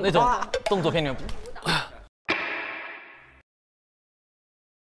夸本那种动作片里面。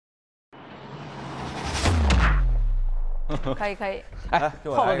可以可以。哎，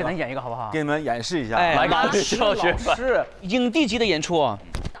浩哥给咱演一个好不好？给你们演示一下。哎，来个老师，影帝级的演出。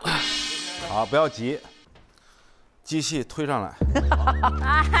好，不要急，机器推上来，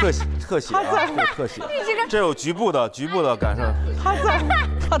特写啊，有特写。这有局部的感受。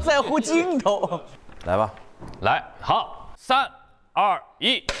他在乎镜头。来吧，来，好，3、2、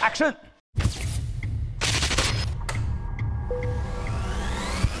1 ，Action！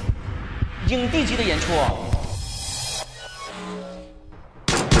 影帝级的演出。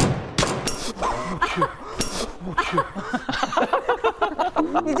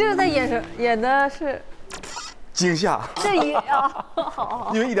你这个在演的是惊吓。这一啊，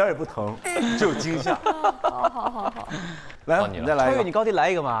好，因为一点也不疼，只有惊吓。好。来，你再来一个。超越，你高低来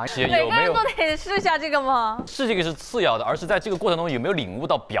一个嘛？每个人都得试一下这个吗？是这个是次要的，而是在这个过程中有没有领悟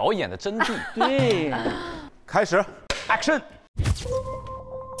到表演的真谛？对，开始 ，Action！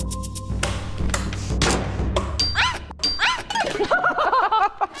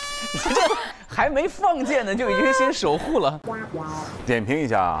 你这还没放箭呢，就已经先守护了。点评一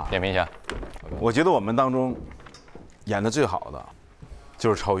下啊，点评一下。我觉得我们当中演的最好的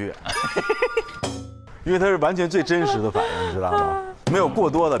就是超越，因为他是完全最真实的反应，你知道吗？没有过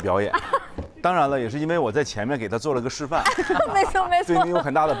多的表演。当然了，也是因为我在前面给他做了个示范，没错，对你有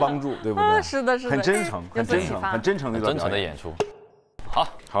很大的帮助，对不对？是的，很真诚的真诚的演出。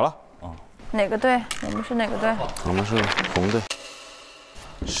好了，哪个队？我们是哪个队？我们是红队。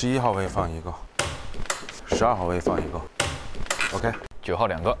11号位放一个，12号位放一个 ，OK。9号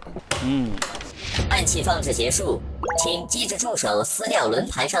2个。暗器放置结束，请机智助手撕掉轮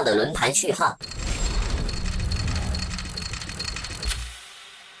盘上的轮盘序号。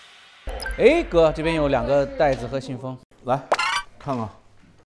哎，哥，这边有2个袋子和信封，来看看。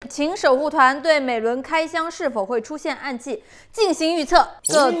请守护团对每轮开箱是否会出现暗器进行预测，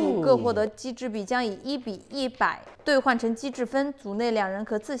各组各获得机制比将以1比100兑换成机制分，组内2人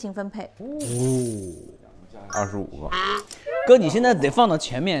可自行分配。 25个。哥，你现在得放到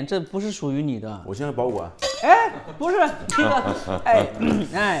前面，这不是属于你的。我现在保管。哎，不是这个，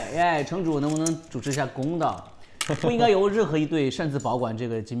城主能不能主持一下公道？不应该由任何一队擅自保管这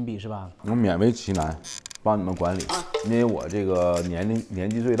个金币是吧？我勉为其难帮你们管理，因为我这个年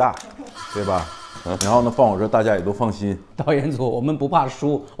纪最大，对吧？然后呢，放我这大家也都放心。导演组，我们不怕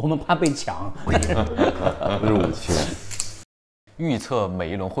输，我们怕被抢。不是武器。预测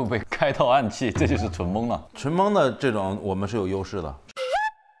每一轮会不会开到暗器，这就是纯蒙了。纯蒙的这种我们是有优势的。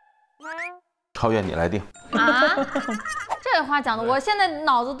超越你来定啊？这这话讲的，我现在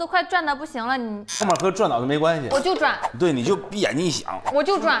脑子都快转的不行了。你后面和转脑子没关系，我就转，对，你就闭眼睛一想，我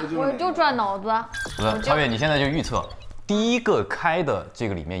就转脑子。不是，超越，你现在就预测第一个开的这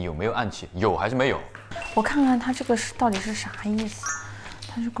个里面有没有暗器，有还是没有？我看看他这个到底是啥意思？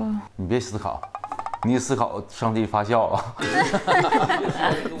他这个你别思考，你一思考上帝发酵了。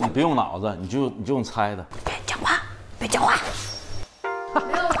你别用脑子，你就用猜的。别讲话，别讲话。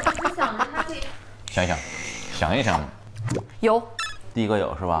没有，我是想着他这。想一想。有。第一个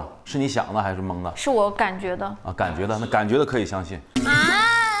有是吧？是你想的还是蒙的？是我感觉的。啊，感觉的，那感觉的可以相信。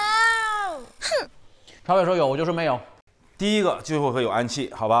哼。超越说有，我就说没有。第一个就会和有暗器，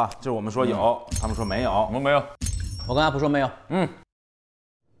好吧？就是我们说有，他们说没有，我们没有。我跟阿普说没有。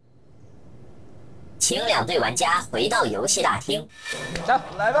请2队玩家回到游戏大厅。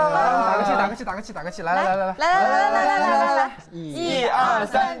来吧，打个气，来，1、2、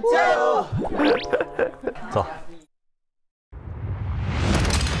3，加油！走。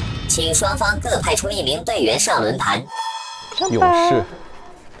请双方各派出1名队员上轮盘。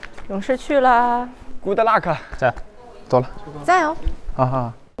勇士去了。 Good luck， 在，走了，加油！哈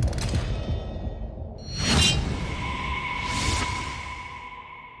哈。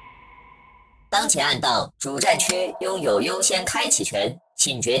当前按道主战区拥有优先开启权，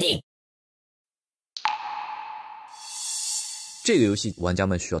请决定。这个游戏玩家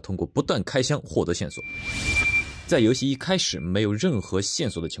们需要通过不断开箱获得线索，在游戏一开始没有任何线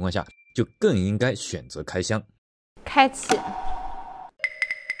索的情况下，就更应该选择开箱。开启。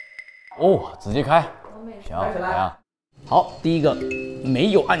哦，直接开。行，怎样？好，第一个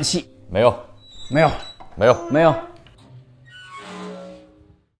没有暗器，没有，没有，没有，没有。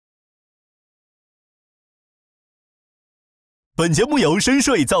 本节目由深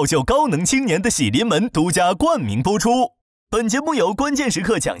睡造就高能青年的喜临门独家冠名播出。本节目由关键时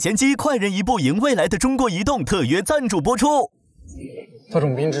刻抢先机快人一步赢未来的中国移动特约赞助播出。特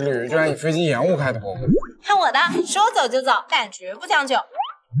种兵之旅居然以飞机延误开头，看我的，说走就走，但绝不将就。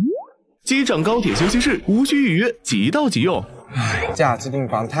机场高铁休息室无需预约，即到即用。唉，假期订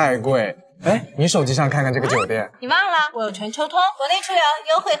房太贵。哎，你手机上看看这个酒店。你忘了，我有全球通，国内出游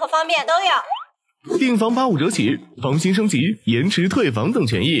优惠和方便都有。 订房85折起，房型升级、延迟退房等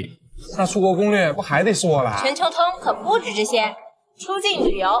权益。那出国攻略不还得是我啦？全球通可不止这些，出境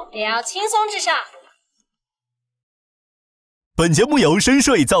旅游也要轻松至上。本节目由深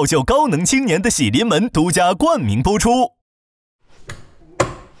睡造就高能青年的喜临门独家冠名播出。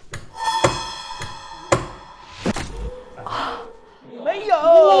没有，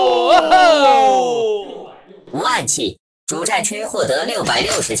无暗器，主战区获得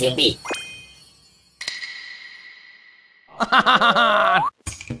660金币。 哈哈哈哈！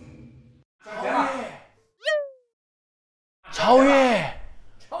超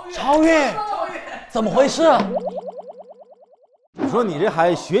越，怎么回事？你说你这孩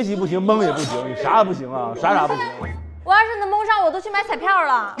子学习不行，蒙也不行，你啥也不行啊，啥不行。我要是能蒙上，我都去买彩票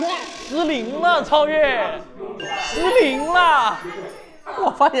了。失灵了，超越，失灵了！我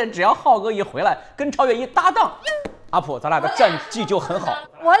发现只要浩哥一回来，跟超越一搭档，阿普，咱俩的战绩就很好。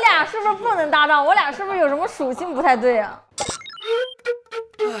我俩是不是不能搭档？我俩是不是有什么属性不太对啊？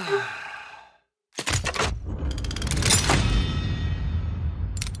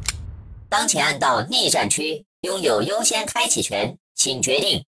 当前按道逆战区拥有优先开启权，请决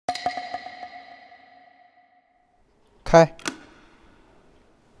定。开。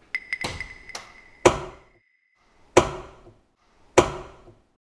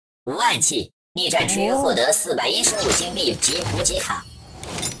无暗器，逆战区获得415金币及补给卡。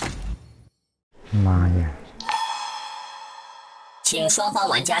妈呀！ 请双方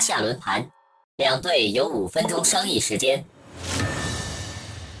玩家下轮盘，2队有5分钟商议时间。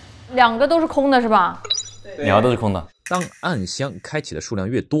2个都是空的是吧？2个都是空的。当暗箱开启的数量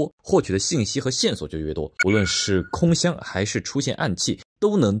越多，获取的信息和线索就越多。无论是空箱还是出现暗器，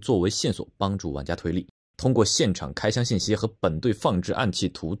都能作为线索帮助玩家推理。通过现场开箱信息和本队放置暗器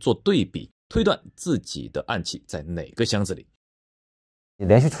图做对比，推断自己的暗器在哪个箱子里。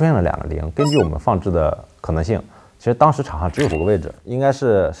连续出现了2个0，根据我们放置的可能性。 其实当时场上只有5个位置，应该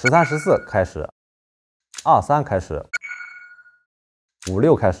是13、14开始，23开始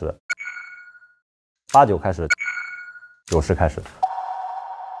，56开始，89开始，90开始。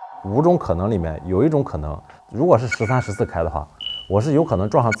5种可能里面有一种可能，如果是13、14开的话，我是有可能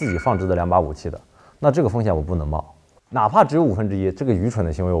撞上自己放置的2把武器的，那这个风险我不能冒，哪怕只有1/5，这个愚蠢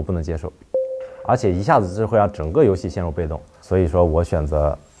的行为我不能接受，而且一下子这会让整个游戏陷入被动，所以说我选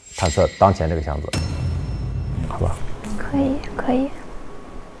择探测当前这个箱子。 好吧，可以。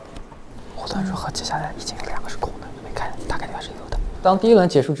无论如何，接下来已经有2个是空的，没开，大概率还是有的。当第一轮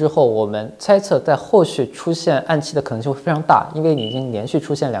结束之后，我们猜测在后续出现暗器的可能性会非常大，因为你已经连续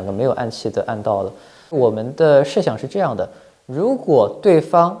出现2个没有暗器的暗道了。我们的设想是这样的：如果对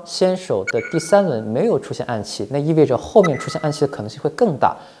方先手的第3轮没有出现暗器，那意味着后面出现暗器的可能性会更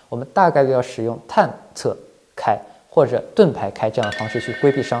大。我们大概率要使用探测开或者盾牌开这样的方式去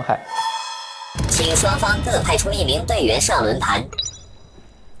规避伤害。请双方各派出1名队员上轮盘。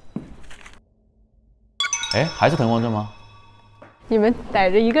哎，还是藤光正吗？你们逮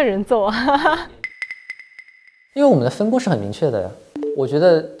着一个人揍啊！因为我们的分工是很明确的呀。我觉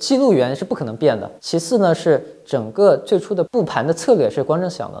得记录员是不可能变的。其次呢，是整个最初的布盘的策略是光正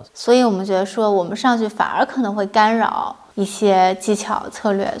想的，所以我们觉得说我们上去反而可能会干扰一些技巧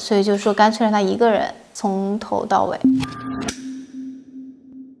策略，所以就说干脆让他一个人从头到尾。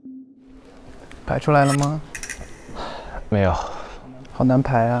排出来了吗？没有，好难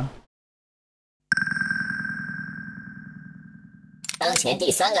排啊。当前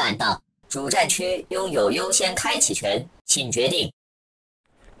第3个暗道，主战区拥有优先开启权，请决定。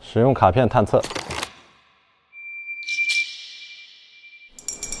使用卡片探测。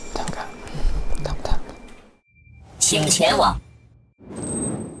探，请前往。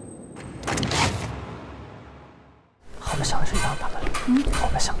和我们想的是一样的，和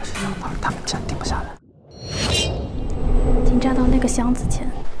我们想的是一样的，他们竟然定不下来。请站到那个箱子前。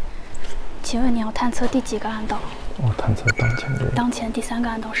请问你要探测第几个暗道？我探测当前这个。当前第3个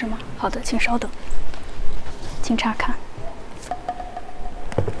暗道是吗？好的，请稍等。请查看。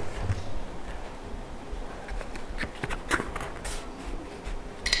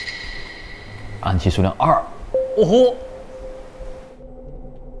暗器数量2。哦吼！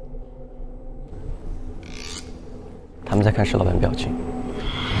他们在看石老板表情。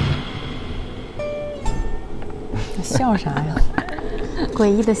笑啥呀？诡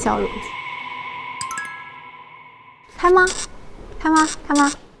异的笑容。开吗？开吗？开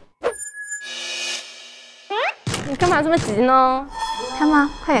吗？你干嘛这么急呢？开吗？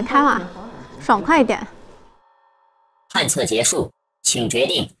快点开嘛，爽快一点。探测结束，请决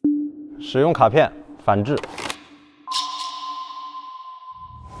定。使用卡片反制。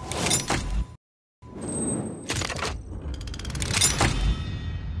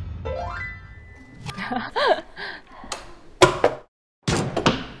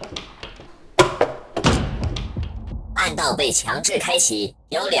暗道被强制开启，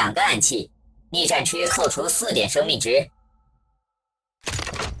有2个暗器，逆战区扣除4点生命值。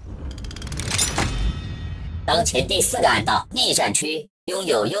当前第4个暗道，逆战区拥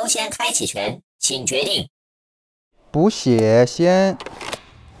有优先开启权，请决定。补血先。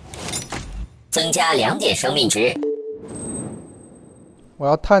增加2点生命值。我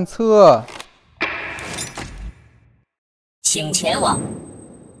要探测。请前往。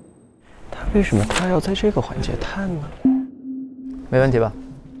为什么他要在这个环节探呢？没问题吧？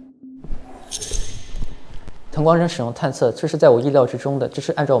藤光真使用探测，这是在我意料之中的，这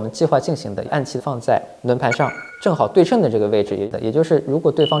是按照我们计划进行的。暗器放在轮盘上正好对称的这个位置，也就是如果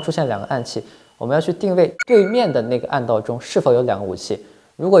对方出现2个暗器，我们要去定位对面的那个暗道中是否有2个武器。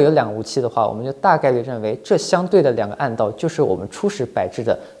如果有2个武器的话，我们就大概率认为这相对的2个暗道就是我们初始摆置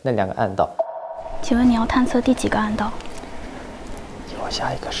的那2个暗道。请问你要探测第几个暗道？以我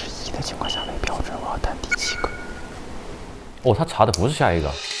下一个是1的情况下为标准，我要探第7个。哦，他查的不是下一个。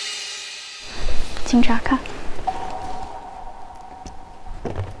请查看。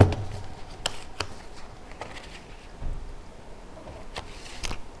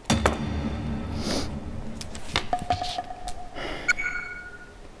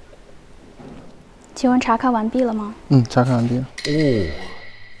请问查看完毕了吗？查看完毕了。哦，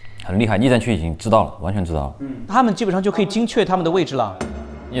很厉害，逆战区已经知道了，完全知道了。他们基本上就可以精确他们的位置了。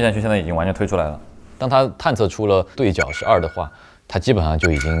逆战区现在已经完全推出来了。当他探测出了对角是2的话，他基本上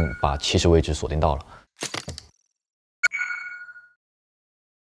就已经把起始位置锁定到了。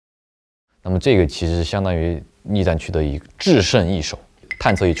那么这个其实相当于逆战区的一个制胜一手。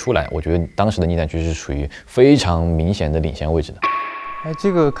探测一出来，我觉得当时的逆战区是属于非常明显的领先位置的。哎，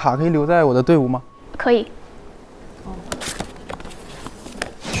这个卡可以留在我的队伍吗？可以。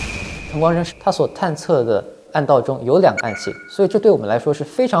藤光真他所探测的暗道中有2个暗器，所以这对我们来说是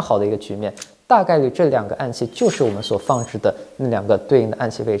非常好的一个局面。大概率这2个暗器就是我们所放置的那2个对应的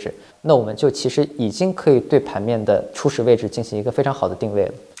暗器位置，那我们就其实已经可以对盘面的初始位置进行一个非常好的定位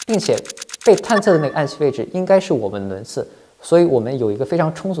了，并且被探测的那个暗器位置应该是我们轮次，所以我们有一个非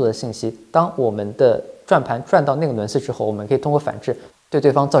常充足的信息。当我们的转盘转到那个轮次之后，我们可以通过反制对对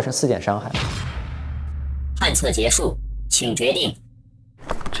方造成4点伤害。探测结束，请决定。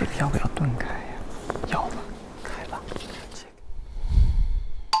这个要不要盾开呀？要吧，开吧。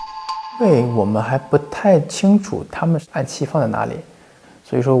因为我们还不太清楚他们暗器放在哪里，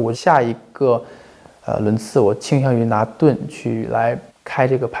所以说我下一个轮次我倾向于拿盾去来开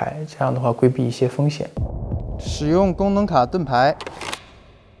这个牌，这样的话规避一些风险。使用功能卡盾牌。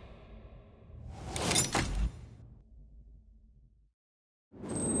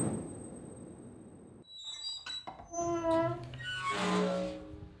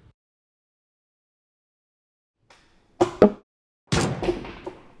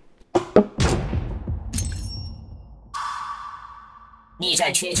逆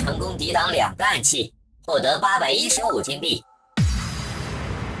战区成功抵挡2个暗器，获得815金币。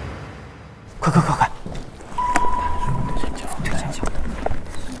快！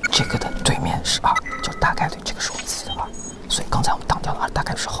这个的对面是2，就大概率这个是我们自己的2，所以刚才我们挡掉了2，大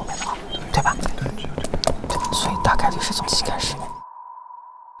概率是后面的2，对吧？对，所以大概率是从7开始，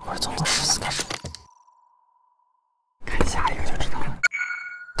或者从14开始。看下一个就知道了。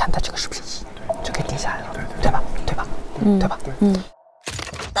看它这个是不是1，就可以定下来了，对吧？对吧？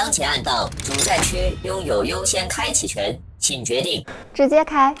当前按道主战区拥有优先开启权，请决定。直接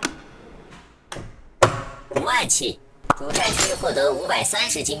开。无暗器，主战区获得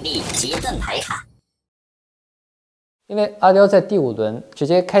530金币及盾牌卡。因为阿刁在第5轮直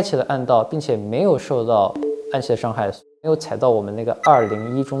接开启了暗道，并且没有受到暗器的伤害，没有踩到我们那个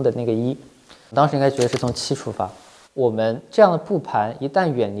201中的那个1。当时应该觉得是从7出发。我们这样的布盘一旦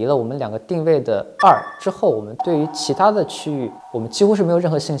远离了我们2个定位的2之后，我们对于其他的区域我们几乎是没有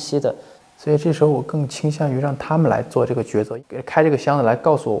任何信息的。所以这时候我更倾向于让他们来做这个抉择，开这个箱子来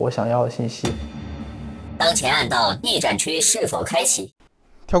告诉我想要的信息。当前按道逆战区是否开启？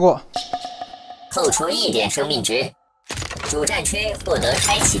跳过。扣除1点生命值，主战区获得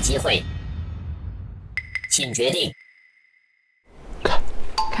开启机会，请决定。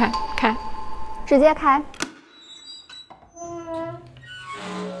开，直接开。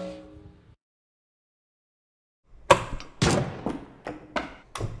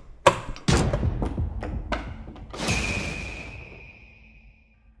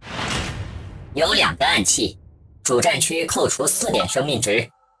有2个暗器，主战区扣除4点生命值。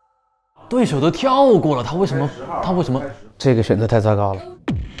对手都跳过了，他为什么？这个选择太糟糕了。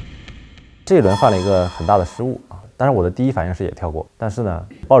这一轮犯了一个很大的失误啊！当然我的第一反应是也跳过，但是呢，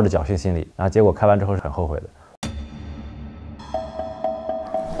抱着侥幸心理，然后结果开完之后是很后悔的。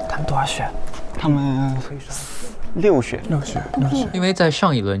他们多少血？他们6血。因为在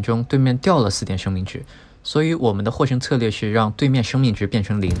上一轮中，对面掉了4点生命值，所以我们的获胜策略是让对面生命值变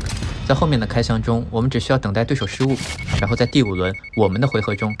成0。在后面的开箱中，我们只需要等待对手失误，然后在第5轮我们的回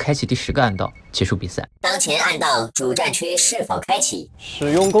合中开启第10个暗道，结束比赛。当前暗道主战区是否开启？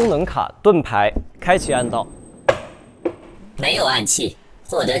使用功能卡盾牌开启暗道。没有暗器，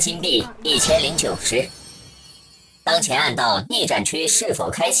获得金币1090。当前暗道逆战区是否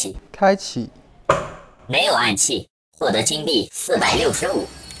开启？开启。没有暗器，获得金币465，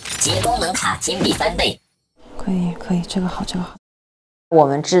及功能卡金币3倍。可以，这个好。我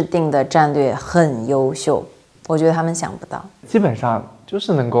们制定的战略很优秀，我觉得他们想不到。基本上就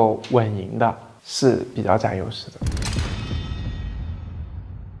是能够稳赢的，是比较占优势的。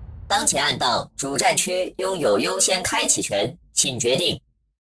当前暗道主战区拥有优先开启权，请决定。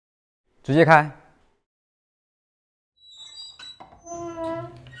直接开。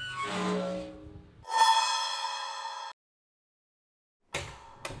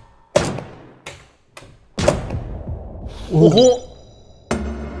呜呼！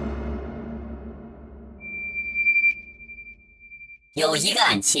有1个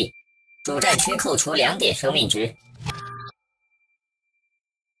暗器，主战区扣除2点生命值。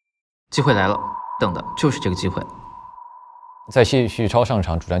机会来了，等的就是这个机会。在谢旭超上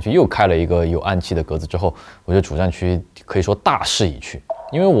场，主战区又开了一个有暗器的格子之后，我觉得主战区可以说大势已去，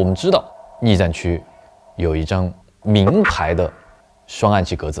因为我们知道逆战区有一张名牌的双暗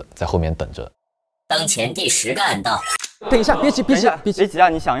器格子在后面等着。当前第10个暗道。等一下，别急啊！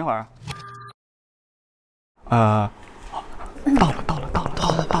你想一会儿。到了！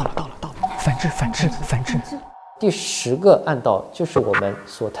反制！第10个暗道就是我们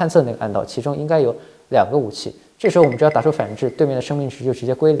所探测的那个暗道，其中应该有2个武器。这时候我们只要打出反制，对面的生命值就直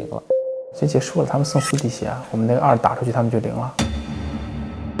接归0了。就结束了，他们送4滴血啊，我们那个2打出去，他们就0了。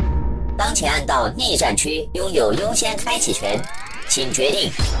当前暗道逆战区拥有优先开启权，请决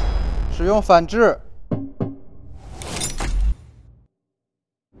定。使用反制。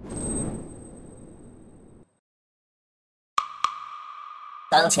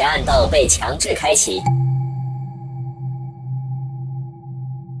当前暗道被强制开启。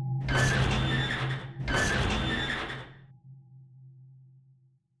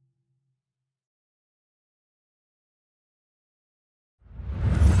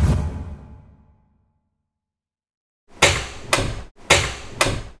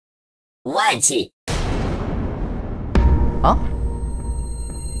无暗器。啊？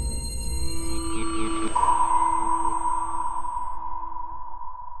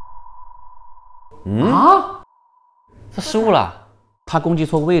啊？他失误了，他攻击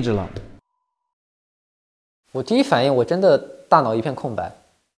错位置了。我第一反应，我真的大脑一片空白，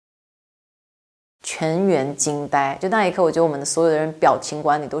全员惊呆。就那一刻，我觉得我们的所有的人表情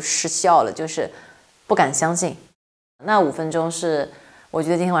管理都失效了，就是不敢相信。那5分钟是我觉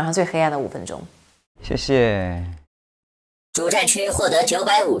得今天晚上最黑暗的5分钟。谢谢。主战区获得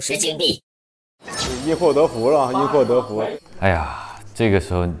950金币，因祸得福了，因祸得福。哎呀，这个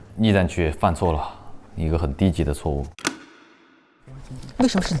时候逆战区也犯错了一个很低级的错误。为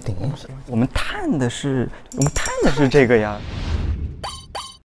什么是0？我们探的是这个呀。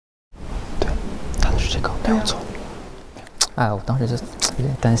对，探的是这个，没有错。哎，我当时就有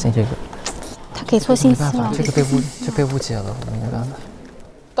点担心这个。他给错信息了，这个被误解了，我没办法。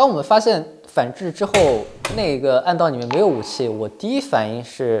当我们发现反制之后，那个暗道里面没有武器，我第一反应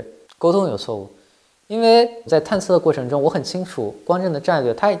是沟通有错误，因为在探测的过程中，我很清楚光正的战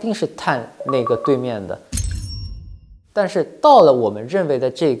略，它一定是探那个对面的。但是到了我们认为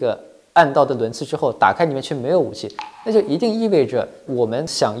的这个暗道的轮次之后，打开里面却没有武器，那就一定意味着我们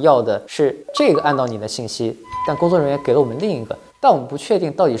想要的是这个暗道里的信息，但工作人员给了我们另一个，但我们不确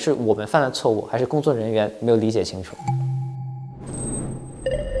定到底是我们犯了错误，还是工作人员没有理解清楚。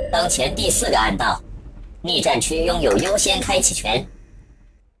当前第4个暗道，逆战区拥有优先开启权。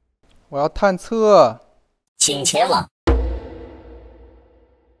我要探测，请前往。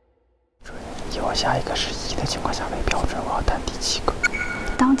以我下一个是1的情况下为标准，我要探第7个。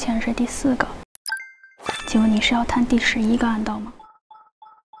当前是第4个，请问你是要探第11个暗道吗？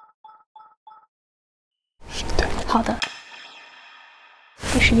是的。好的，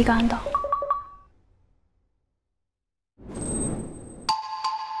第11个暗道。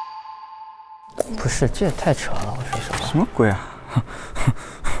不是，这也太扯了！我说实话。什么鬼啊？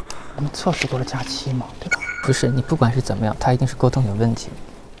我们测试过了假期嘛，对吧？不是，你不管是怎么样，他一定是沟通有问题。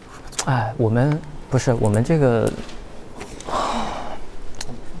哎，我们这个，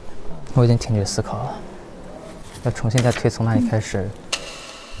我已经停止思考了，要重新再推从哪里开始。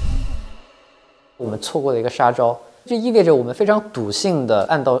我们错过了一个杀招，这意味着我们非常笃信的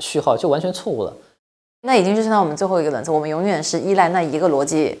暗道序号就完全错误了。那已经是剩到我们最后一个轮次，我们永远是依赖那一个逻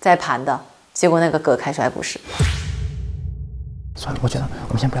辑在盘的，结果那个嗝开出来不是。算了，我觉得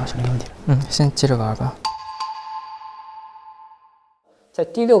我们先不要想这个问题了，先接着玩吧。在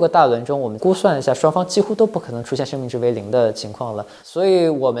第6个大轮中，我们估算一下，双方几乎都不可能出现生命值为0的情况了，所以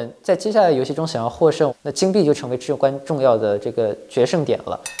我们在接下来的游戏中想要获胜，那金币就成为至关重要的这个决胜点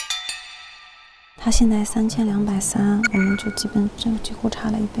了。他现在3230，我们就几乎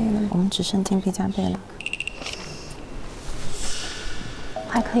差了1倍了，我们只剩金币加倍了。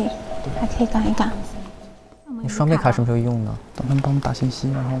还可以赶一赶。你双倍卡什么时候用呢？等他们帮我们打信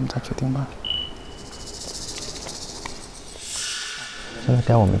息，然后我们再决定吧。现在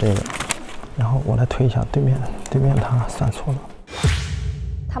该我们这个，然后我来推一下对面他算错了。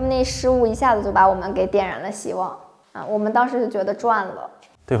他们那失误一下子就把我们给点燃了希望啊！我们当时就觉得赚了。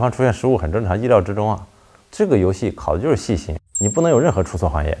对方出现失误很正常，意料之中啊。这个游戏考的就是细心，你不能有任何出错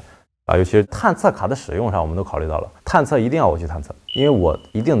行业啊。尤其是探测卡的使用上，我们都考虑到了，探测一定要我去探测，因为我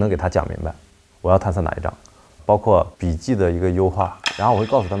一定能给他讲明白我要探测哪一张。包括笔记的一个优化，然后我会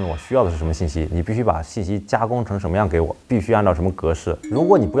告诉他们我需要的是什么信息，你必须把信息加工成什么样给我，必须按照什么格式。如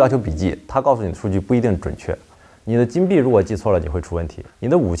果你不要求笔记，他告诉你的数据不一定准确。你的金币如果记错了，你会出问题；你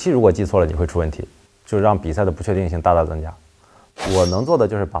的武器如果记错了，你会出问题，就让比赛的不确定性大大增加。我能做的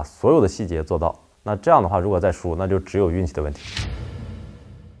就是把所有的细节做到。那这样的话，如果再输，那就只有运气的问题。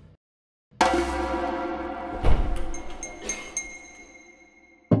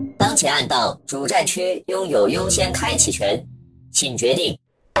当前暗道主战区拥有优先开启权，请决定。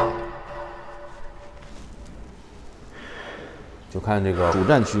就看这个主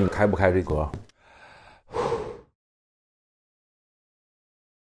战区开不开这格。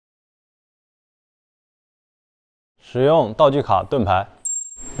使用道具卡盾牌。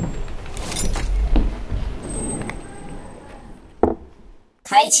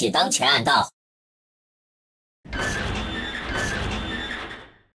开启当前暗道。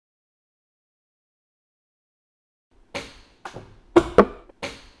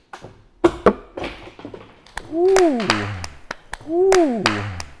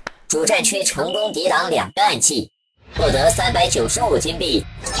主战区成功抵挡2个暗器，获得395金币，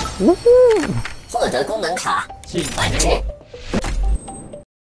获得功能卡反制。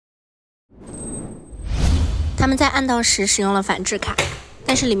他们在暗道时使用了反制卡，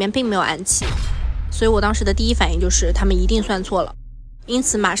但是里面并没有暗器，所以我当时的第一反应就是他们一定算错了。因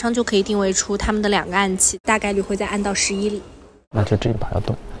此马上就可以定位出他们的2个暗器大概率会在暗道11里。那就这一把要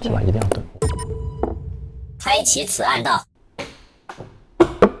动，这把一定要动。开启此暗道。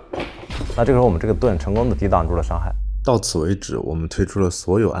那这个时候我们这个盾成功的抵挡住了伤害。到此为止，我们推出了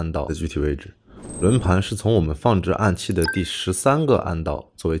所有暗道的具体位置。轮盘是从我们放置暗器的第13个暗道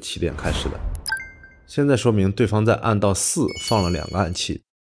作为起点开始的。现在说明对方在暗道4放了2个暗器，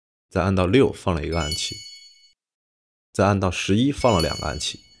在暗道6放了1个暗器，在暗道11放了2个暗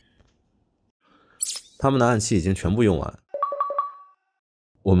器。他们的暗器已经全部用完。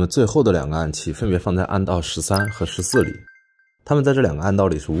我们最后的2个暗器分别放在暗道13和14里，他们在这2个暗道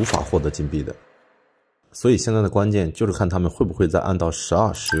里是无法获得金币的。所以现在的关键就是看他们会不会在暗道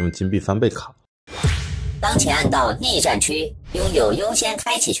12使用金币翻倍卡。当前暗道逆战区拥有优先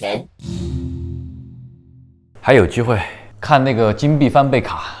开启权，还有机会，看那个金币翻倍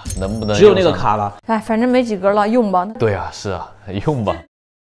卡能不能只有那个卡了。哎，反正没几格了，用吧。对啊，是啊，用吧。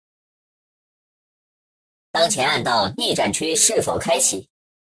当前暗道逆战区是否开启？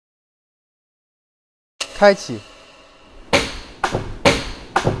开启。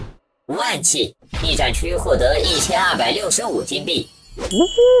无暗器，逆战区获得1265金币。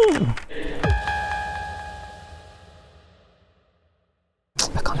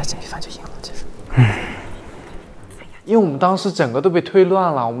刚才金币翻就赢了，其实。因为我们当时整个都被推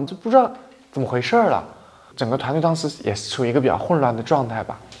乱了，我们就不知道怎么回事了。整个团队当时也是处于一个比较混乱的状态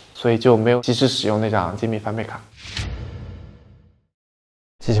吧，所以就没有及时使用那张金币翻倍卡。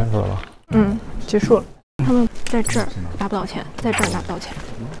记清楚了吗？结束了。他们在这儿拿不到钱，在这儿拿不到钱。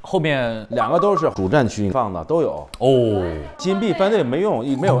后面2个都是主战区放的，都有哦。金币翻倍没用，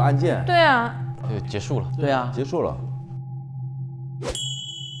没有按键。对啊，结束了。对啊，结束了。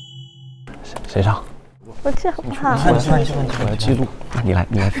谁上？我这好不好？我要记录。你来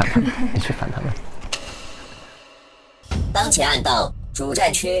反他们，你去反他们。当前暗道主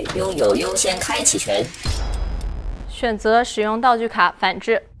战区拥有优先开启权。选择使用道具卡反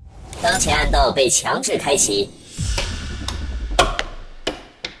制。当前暗道被强制开启，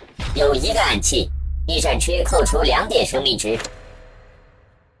有1个暗器，逆战区扣除2点生命值。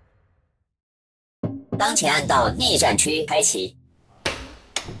当前暗道逆战区开启，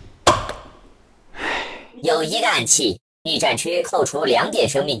有1个暗器，逆战区扣除2点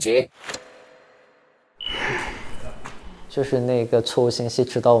生命值。就是那个错误信息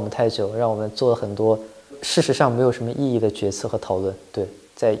指导我们太久，让我们做了很多事实上没有什么意义的决策和讨论。对，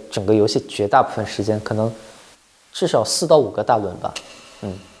在整个游戏绝大部分时间，可能至少4到5个大轮吧。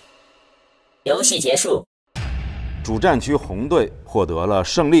游戏结束，主战区红队获得了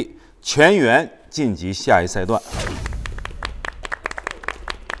胜利，全员晋级下一赛段。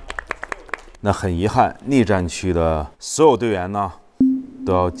那很遗憾，逆战区的所有队员呢，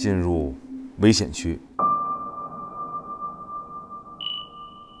都要进入危险区。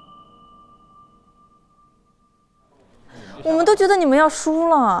我们都觉得你们要输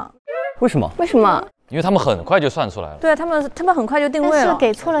了。为什么？为什么？因为他们很快就算出来了。对啊，他们很快就定位了。但是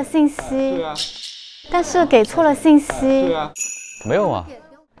给错了信息。对啊。但是给错了信息。对啊。没有啊。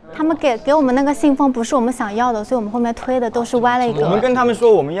他们给我们那个信封不是我们想要的，所以我们后面推的都是歪了一个。我们跟他们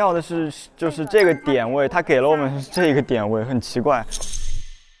说我们要的是就是这个点位，他给了我们这个点位，很奇怪。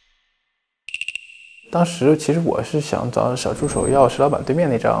当时其实我是想找小助手要石老板对面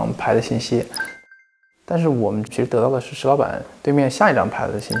那张牌的信息，但是我们其实得到的是石老板对面下一张牌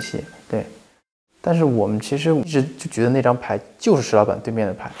的信息，对。但是我们其实一直就觉得那张牌就是石老板对面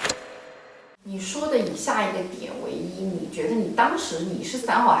的牌。你说的以下一个点为一，你觉得你当时你是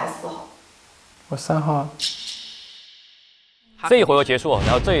3号还是4号？我3号啊。这一回合结束，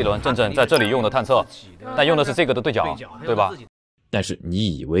然后这一轮正正在这里用的探测，但用的是这个的对角，对吧？但是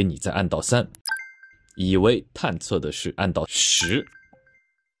你以为你在暗道3，以为探测的是暗道10。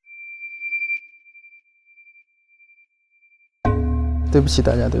对不起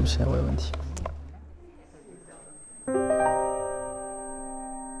大家，对不起，我有问题。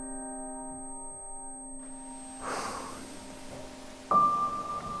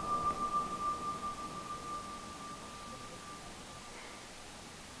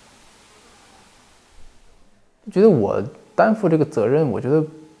觉得我担负这个责任，我觉得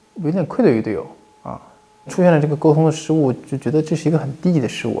有点愧对于队友啊。出现了这个沟通的失误，就觉得这是一个很低级的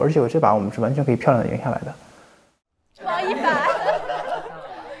失误，而且我这把我们是完全可以漂亮的赢下来的。王100。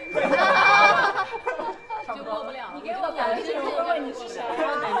就过不了。你给我表示我问你是谁？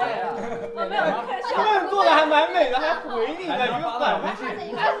我没有看上。梦做的还蛮美的，还回你呢，一个反回去，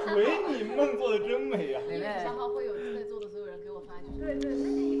还回你，梦做的真美呀。3号会有在座的所有人给我发去。对，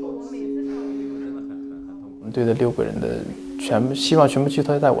我每次上。我们队的6个人的希望全部寄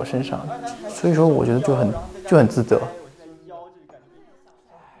托在我身上，所以说我觉得就很自责。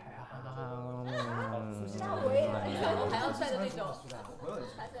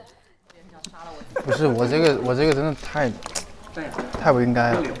不是我这个真的太不应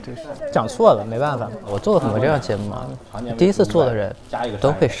该了，就是讲错了，没办法，我做了很多这样节目嘛，第一次做的人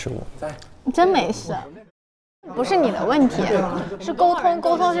都会失误。真没事，不是你的问题，是沟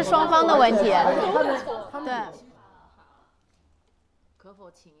通是双方的问题。对。可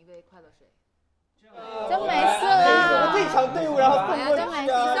否请一杯快乐水？真没事啦。这场队伍然后送过去，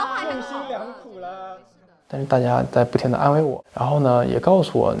消化很心良苦了。但是大家在不停地安慰我，然后呢，也告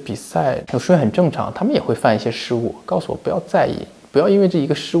诉我比赛有时候很正常，他们也会犯一些失误，告诉我不要在意，不要因为这一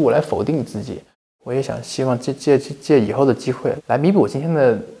个失误来否定自己。我也希望借以后的机会来弥补我今天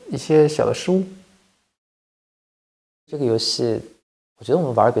的一些小的失误。这个游戏，我觉得我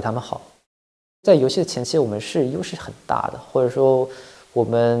们玩的比他们好，在游戏的前期我们是优势很大的，或者说我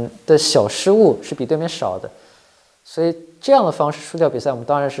们的小失误是比对面少的，所以这样的方式输掉比赛，我们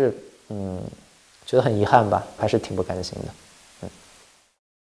当然是觉得很遗憾吧，还是挺不甘心的。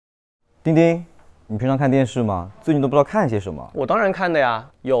丁丁，你平常看电视吗？最近都不知道看些什么？我当然看的呀，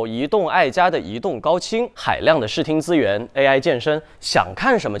有移动爱家的移动高清，海量的视听资源 ，AI 健身，想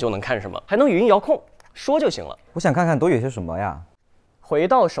看什么就能看什么，还能语音遥控，说就行了。我想看看都有些什么呀？回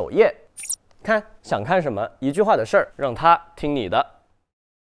到首页，看想看什么，一句话的事儿，让他听你的。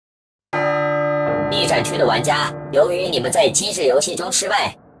逆转区的玩家，由于你们在机制游戏中失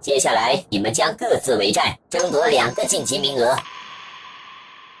败，接下来你们将各自为战，争夺2个晋级名额。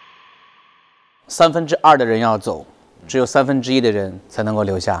2/3的人要走，只有1/3的人才能够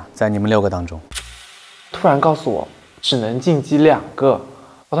留下，在你们6个当中。突然告诉我只能晋级2个，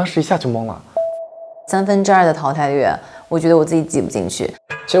我当时一下就懵了。2/3的淘汰率，我觉得我自己挤不进去。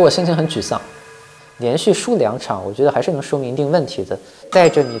其实我心情很沮丧，连续输2场，我觉得还是能说明一定问题的。带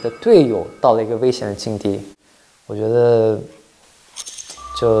着你的队友到了一个危险的境地，我觉得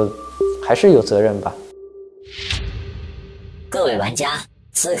就还是有责任吧。各位玩家，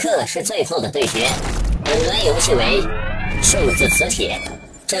此刻是最后的对决，本轮游戏为数字磁铁，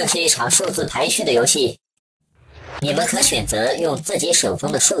这是一场数字排序的游戏。你们可选择用自己手中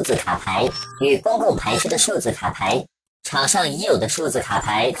的数字卡牌与公共排序的数字卡牌，场上已有的数字卡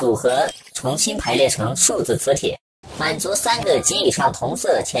牌组合重新排列成数字磁铁，满足3个及以上同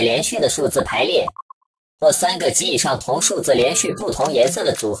色且连续的数字排列，或3个及以上同数字连续不同颜色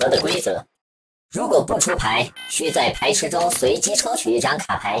的组合的规则。如果不出牌，需在牌池中随机抽取1张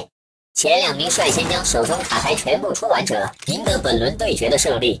卡牌，前2名率先将手中卡牌全部出完者，赢得本轮对决的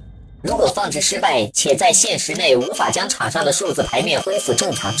胜利。如果放置失败且在限时内无法将场上的数字牌面恢复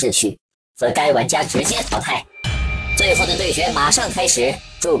正常秩序，则该玩家直接淘汰。最后的对决马上开始，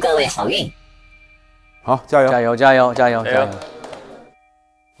祝各位好运！好，加油！加油！加油！加油！加油！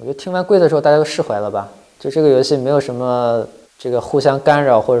我觉得听完规则之后，大家都释怀了吧？就这个游戏没有什么这个互相干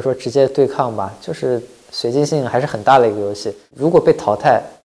扰或者说直接对抗吧，就是随机性还是很大的一个游戏。如果被淘汰，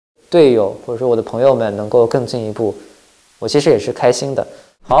队友或者说我的朋友们能够更进一步，我其实也是开心的。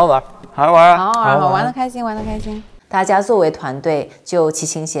好好玩，好好玩，好好玩，玩得开心，玩得开心。大家作为团队就齐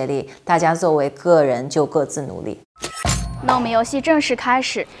心协力，大家作为个人就各自努力。那我们游戏正式开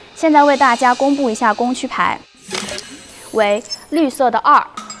始，现在为大家公布一下工区牌，为绿色的2、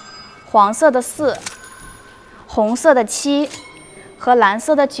黄色的4、红色的7和蓝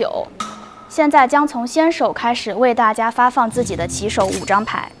色的9。现在将从先手开始为大家发放自己的起手5张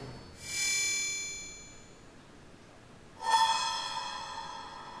牌。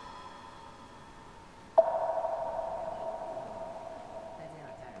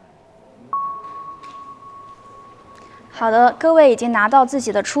好的，各位已经拿到自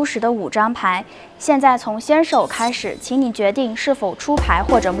己的初始的5张牌，现在从先手开始，请你决定是否出牌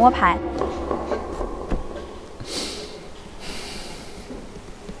或者摸牌。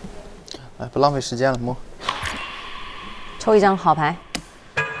来，不浪费时间了，摸。抽1张好牌，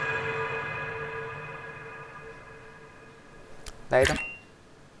来1张。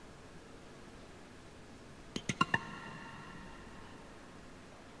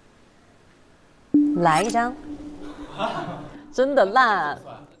来1张。真的烂。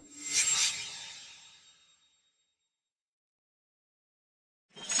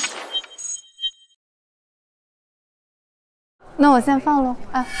那我先放喽。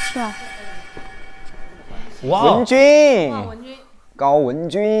啊，是啊。哇，文君，高文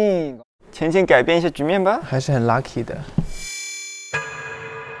君，浅浅改变一下局面吧。还是很 lucky 的。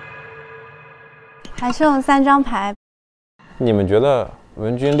还剩3张牌。你们觉得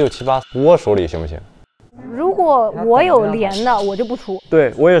文君6、7、8我手里行不行？如果我有连的，我就不出。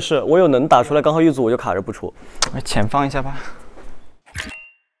对我也是，我有能打出来刚好一组，我就卡着不出。浅放一下吧。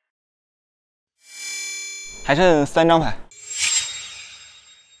还剩3张牌。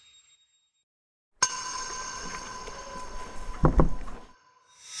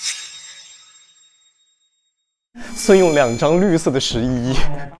孙用2张绿色的11。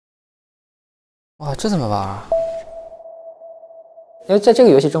哇，这怎么玩啊？因为在这个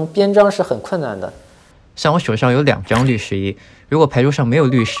游戏中，编章是很困难的。像我手上有2张绿11，如果牌桌上没有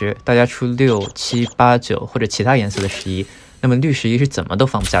绿10，大家出6、7、8、9或者其他颜色的11，那么绿11是怎么都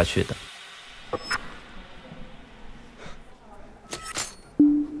放不下去的。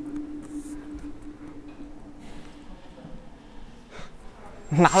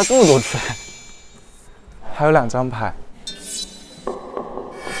拿了这么多出来，还有2张牌，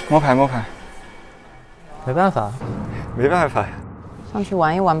摸牌，没办法，没办法，上去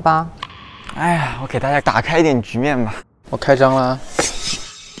玩一玩吧。哎呀，我给大家打开一点局面吧。我开张了。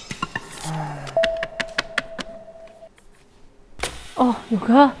哦，有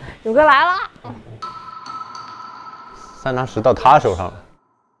哥来了。3张10到他手上了。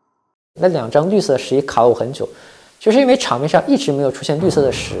那2张绿色的11卡了我很久，就是因为场面上一直没有出现绿色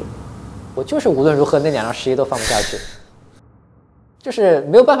的10，我就是无论如何那2张11都放不下去，就是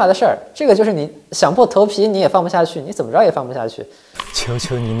没有办法的事儿。这个就是你想破头皮你也放不下去，你怎么着也放不下去。求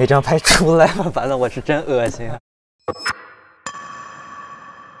求你那张牌出来吧，完了我是真恶心。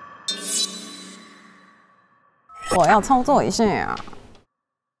我要操作一下呀。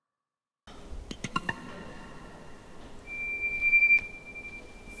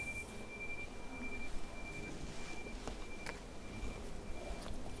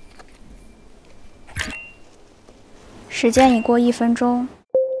时间已过1分钟。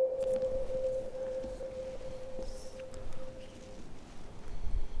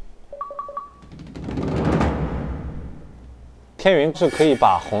天云是可以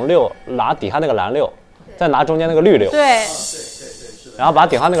把红6拿底下那个蓝6，再拿中间那个绿6，对，然后把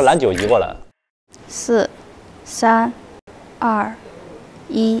底下那个蓝9移过来。4、3、2、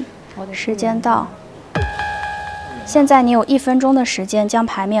1，时间到。现在你有1分钟的时间将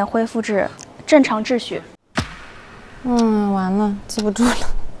牌面恢复至正常秩序。完了，记不住了。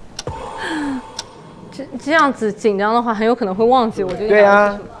这样子紧张的话，很有可能会忘记。我觉得对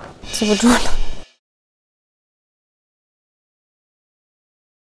呀，记不住了。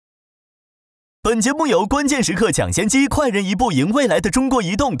本节目由关键时刻抢先机快人一步赢未来的中国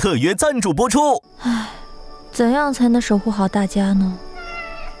移动特约赞助播出。唉，怎样才能守护好大家呢？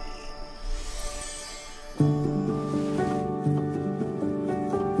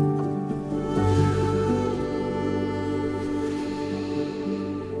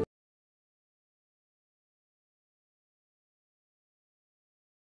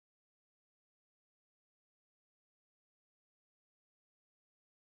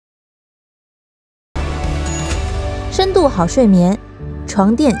深度好睡眠，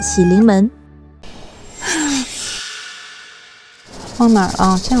床垫洗临门。放哪儿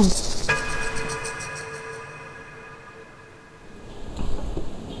啊？这样子。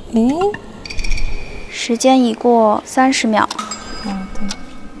诶，时间已过30秒。对。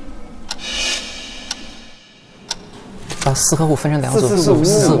把4和5分成2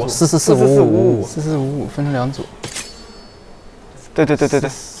组，4445分成2组。对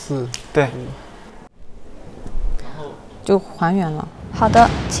，4对。就还原了。好的，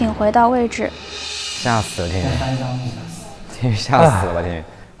请回到位置。吓死了，天宇吓死了，天宇，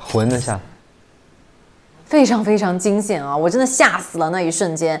魂都吓。非常非常惊险啊！我真的吓死了那一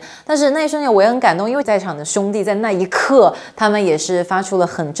瞬间。但是那一瞬间我也很感动，因为在场的兄弟在那一刻，他们也是发出了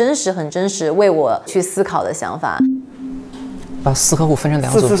很真实为我去思考的想法。把4和5分成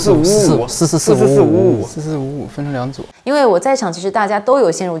2组，4455分成2组。因为我在场，其实大家都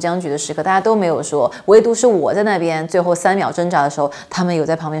有陷入僵局的时刻，大家都没有说，唯独是我在那边最后3秒挣扎的时候，他们有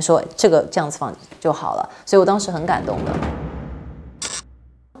在旁边说这样子放就好了，所以我当时很感动的。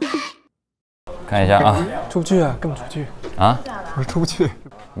看一下啊，出不去啊，根本出不去啊，我出不去。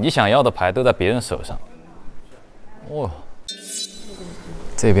你想要的牌都在别人手上，哇。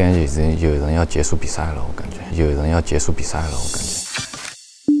这边已经有人要结束比赛了，我感觉有人要结束比赛了，我感觉。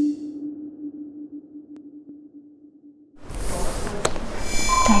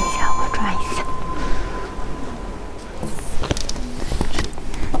等一下，我抓一下。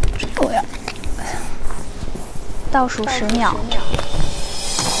我要倒数10秒。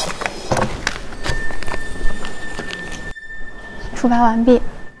出牌完毕。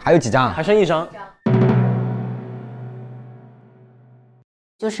还有几张？还剩1张。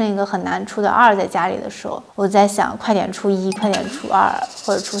就剩一个很难出的2在家里的时候，我在想，快点出1，快点出2，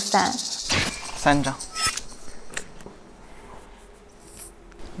或者出3。3张。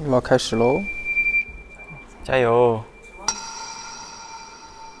我们要开始喽！加油！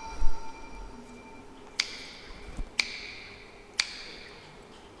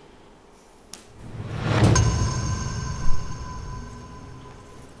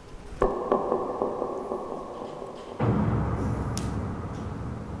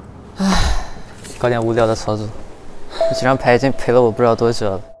搞点无聊的操作。这张牌已经陪了我不知道多久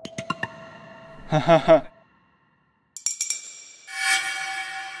了。哈哈哈。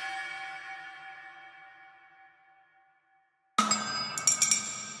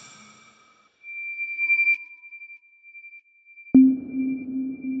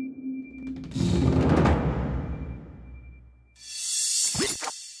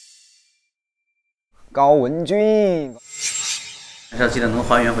高文君，还是要记得能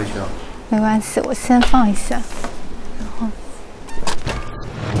还原回去哦。没关系，我先放一下，然后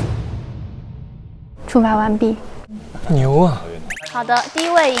触发完毕。牛啊！好的，第一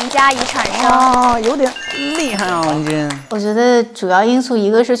位赢家已产生。啊，有点厉害啊，文君。我觉得主要因素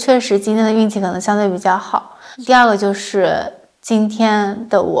一个是确实今天的运气可能相对比较好，第二个就是今天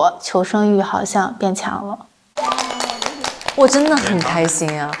的我求生欲好像变强了。我真的很开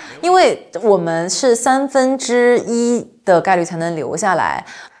心啊，因为我们是1/3的概率才能留下来，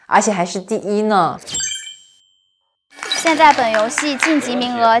而且还是第一呢。现在本游戏晋级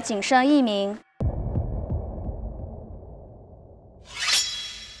名额仅剩1名。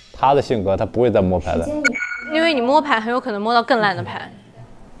他的性格，他不会再摸牌的，因为你摸牌很有可能摸到更烂的牌。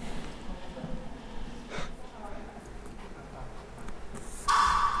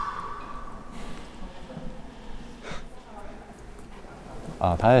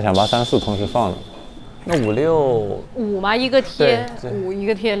啊，他是想把3、4同时放的。那5、6 5嘛，一个贴对5，一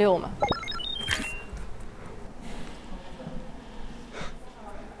个贴6嘛。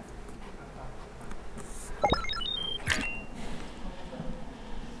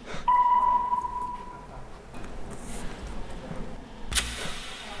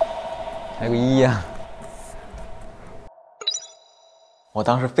还有个1呀！我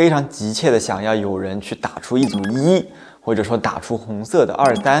当时非常急切的想要有人去打出一组1，或者说打出红色的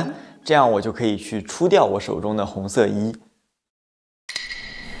2、3，这样我就可以去出掉我手中的红色1。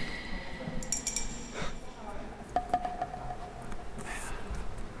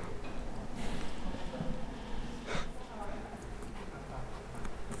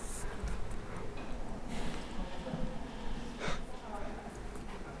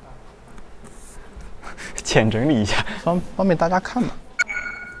浅整理一下，方便大家看嘛。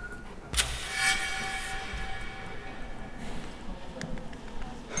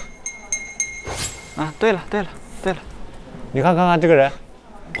啊，对了，你看这个人，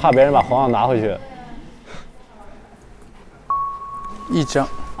怕别人把黄药拿回去。1张。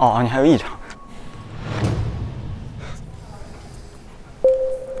哦，你还有1张。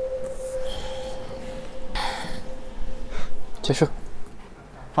结束。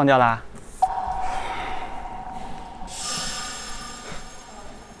放掉啦。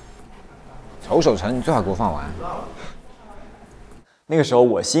丑守城，你最好给我放完。那个时候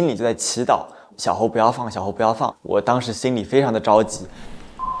我心里就在祈祷，小猴不要放，小猴不要放。我当时心里非常的着急。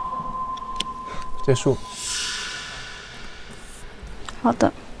结束。好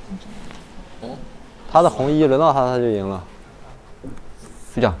的。他的红1轮到他就赢了。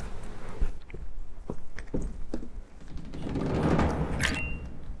睡觉。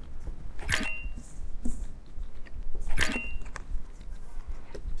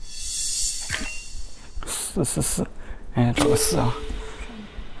4，哎，找个4啊。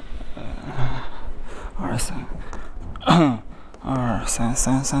2、3，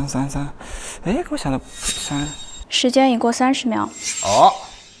哎，给我想的3。时间已过30秒。哦，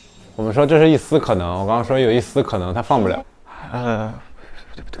我们说这是一丝可能，我刚刚说有一丝可能他放不了。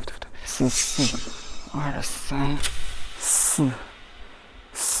不对，4、2、3、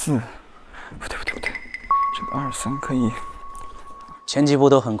4，不对，这个2、3可以。前几步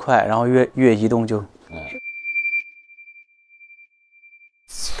都很快，然后越移动就。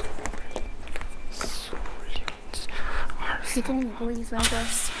时间已过1分钟。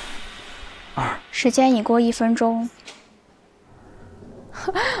时间已过1分钟。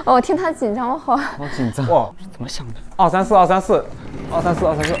哦，我听他紧张，我好紧张。哇，怎么想的？234，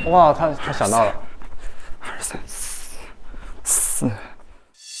哇，他想到了。2、3、4。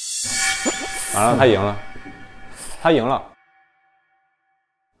完了，他赢了。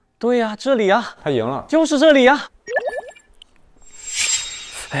对呀，这里呀，他赢了，就是这里呀。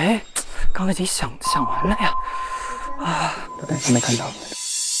哎，刚才已经想完了呀。啊，不担心没看到。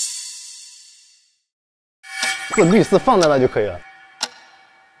绿4放在那就可以了。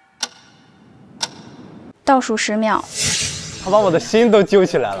倒数10秒。他把我的心都揪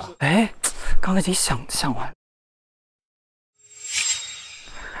起来了。哎，刚才已经想完。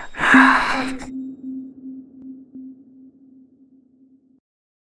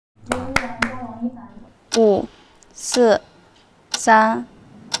5、4、3、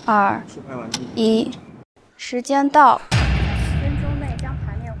2、1，时间到。1分钟内将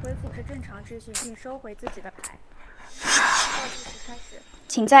牌面恢复至持正常秩序并收回自己的牌。倒计时开始，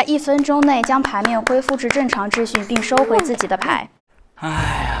请在1分钟内将牌面恢复至正常秩序并收回自己的牌。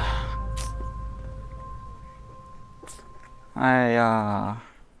哎呀，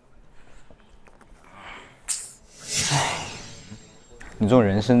你这种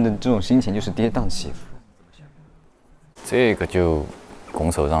人生的这种心情就是跌宕起伏。这个就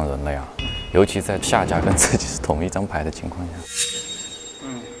拱手让人了呀，尤其在下家跟自己是同一张牌的情况下。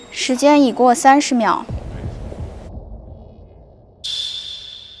时间已过30秒。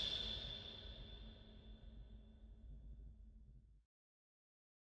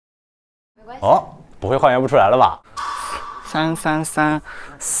哦，不会还原不出来了吧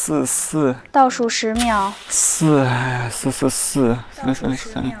？33344，倒数10秒。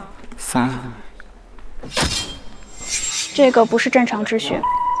44443。这个不是正常秩序，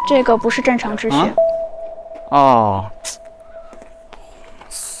这个不是正常秩序。哦。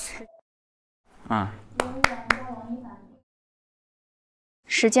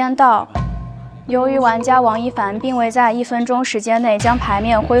时间到。由于玩家王一凡并未在1分钟时间内将牌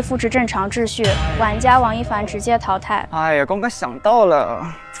面恢复至正常秩序，玩家王一凡直接淘汰。哎呀，刚刚想到了。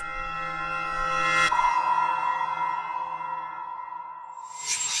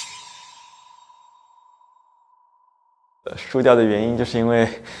输掉的原因就是因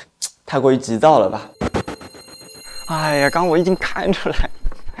为太过于急躁了吧？哎呀，刚我已经看出来，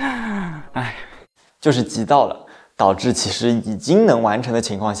哎，就是急躁了。导致其实已经能完成的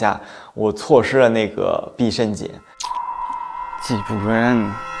情况下，我错失了那个必胜节。季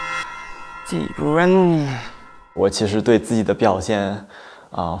主任，我其实对自己的表现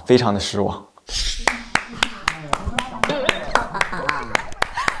非常的失望。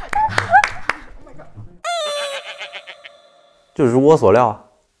就如我所料，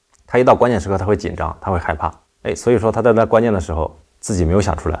他一到关键时刻他会紧张，他会害怕，所以说他在那关键的时候。自己没有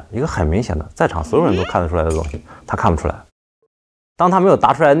想出来，一个很明显的，在场所有人都看得出来的东西，他看不出来。当他没有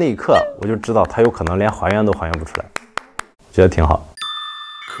答出来的那一刻，我就知道他有可能连还原都还原不出来，觉得挺好。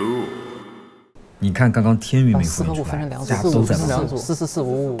Cool。你看刚刚天宇没还原出来，大家都在忙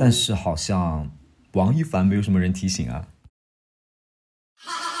，44455，但是好像王一凡没有什么人提醒啊。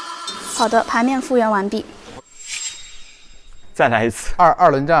好的，牌面复原完毕。再来一次，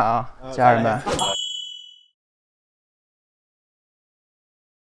二轮战啊，家人们。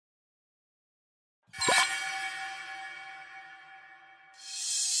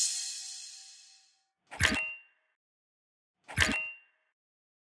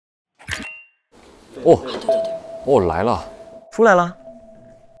来了，出来了。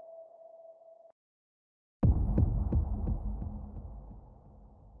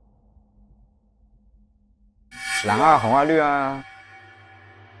蓝2红2绿啊。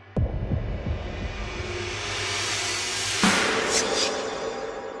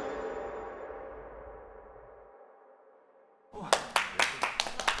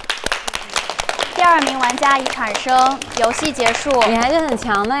第2名玩家已产生，游戏结束。你还是很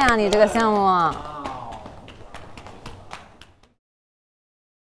强的呀，你这个项目。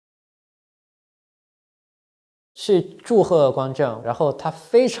是祝贺观众，然后他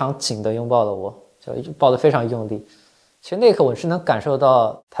非常紧地拥抱了我，就抱得非常用力。其实那一刻我是能感受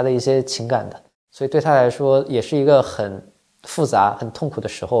到他的一些情感的，所以对他来说也是一个很复杂、很痛苦的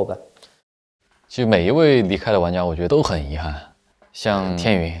时候吧。其实每一位离开的玩家，我觉得都很遗憾。像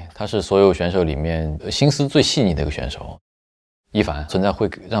天宇，他是所有选手里面心思最细腻的一个选手。一凡存在会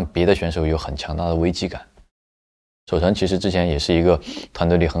让别的选手有很强大的危机感。守成其实之前也是一个团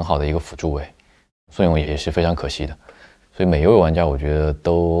队里很好的一个辅助位。孙勇也是非常可惜的，所以每一位玩家我觉得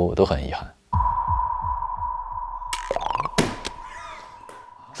都很遗憾。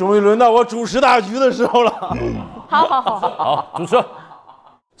终于轮到我主持大局的时候了。好，主持，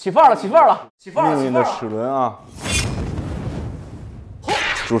起范儿了。命运的齿轮啊！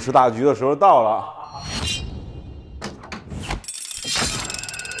主持大局的时候到了。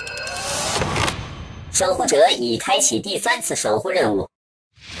守护者已开启第3次守护任务。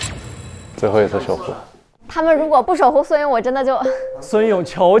最后一次守护。他们如果不守护孙勇，我真的就……孙勇，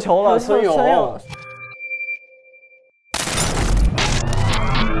求求了，孙勇。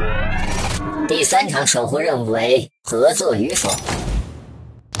第3场守护任务为合作与否。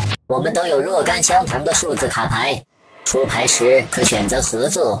我们都有若干相同的数字卡牌，出牌时可选择合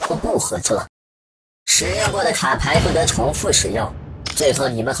作或不合作。使用过的卡牌不得重复使用。最后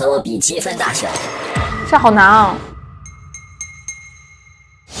你们和我比积分大小。这好难啊！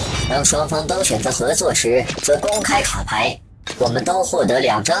当双方都选择合作时，则公开卡牌。我们都获得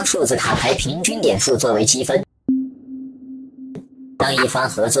2张数字卡牌平均点数作为积分。当一方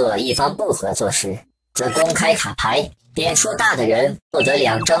合作，一方不合作时，则公开卡牌。点数大的人获得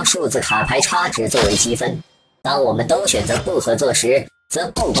2张数字卡牌差值作为积分。当我们都选择不合作时，则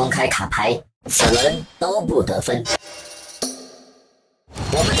不公开卡牌，此轮都不得分。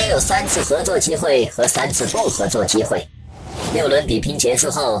我们都有3次合作机会和3次不合作机会。6轮比拼结束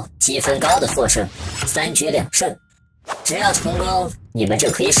后，积分高的获胜，3局2胜。只要成功，你们就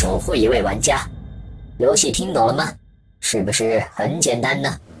可以守护一位玩家。游戏听懂了吗？是不是很简单呢？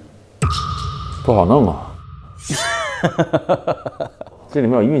不好弄啊！这里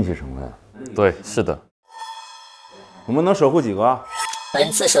面有运气成分。对，是的。我们能守护几个？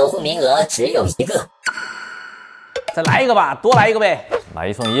本次守护名额只有1个。再来一个吧，多来一个呗。买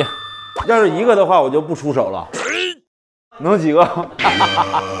1送1。要是1个的话，我就不出手了。能几个？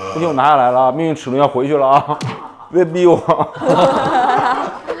不行，我拿下来了，命运齿轮要回去了啊！别逼我。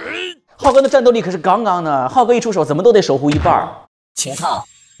浩哥的战斗力可是杠杠的，浩哥一出手怎么都得守护一半。秦昊，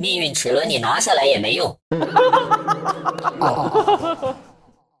命运齿轮你拿下来也没用。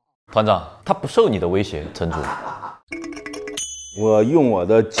团长，他不受你的威胁，城主。我用我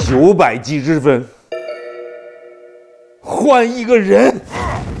的900机智分换一个人。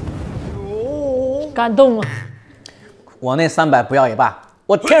感动了。我那300不要也罢，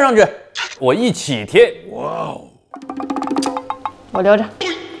我贴上去，我一起贴。哇哦！我留着。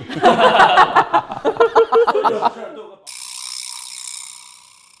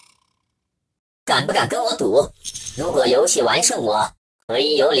敢不敢跟我赌？如果游戏完胜我，可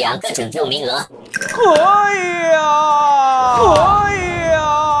以有2个拯救名额。可以啊！可以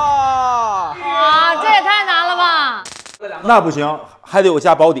啊！哇，这也太难了吧！那不行，还得有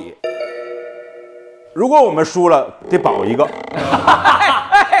加保底。如果我们输了，得保一个。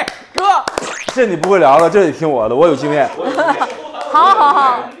哥，这你不会聊了，这得听我的，我有经验。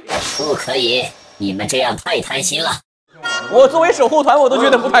好。不可以，你们这样太贪心了。我作为守护团，我都觉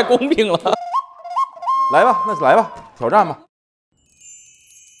得不太公平了。来吧，那来吧，挑战吧。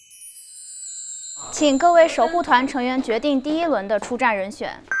请各位守护团成员决定第1轮的出战人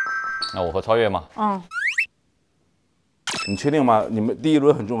选。那我和超越吗？你确定吗？你们第1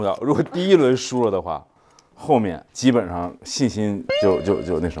轮很重要，如果第1轮输了的话，后面基本上信心就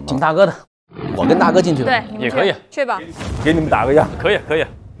那什么了。听大哥的，我跟大哥进去了。对，也可以，去吧。给你们打个样。可以。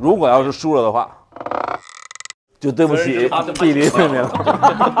如果要是输了的话，就对不起弟弟妹妹了。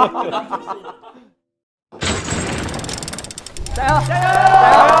加油！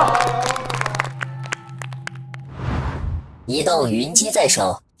移动云机在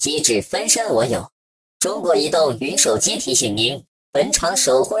手，机智分身我有。中国移动云手机提醒您，本场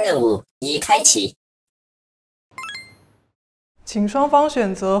守护任务已开启。请双方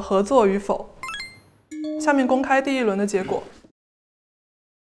选择合作与否。下面公开第1轮的结果。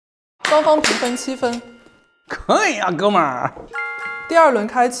双方平分7分。可以啊，哥们儿。第2轮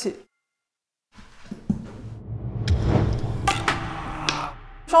开启。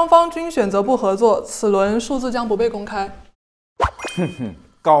双方均选择不合作，此轮数字将不被公开。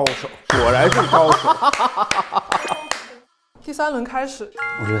高手，果然是高手。第3轮开始。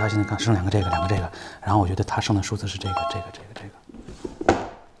我觉得他现在刚剩2个这个，然后我觉得他剩的数字是这个。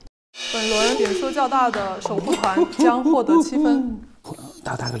本轮点数较大的守护团将获得7分。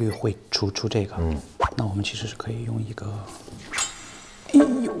大概率会出这个。那我们其实是可以用一个。哎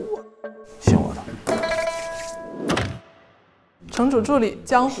呦，信我的。城主助理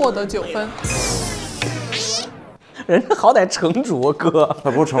将获得9分。人家好歹城主啊，哥，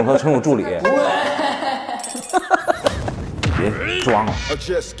他不是城主助理。别装了。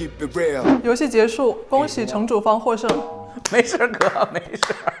游戏结束，恭喜城主方获胜。没事，哥，没事。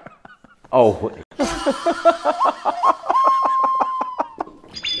懊悔。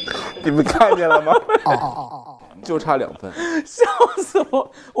你们看见了吗？就差2分。笑死我！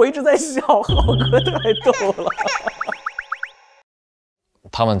我一直在笑，浩哥太逗了。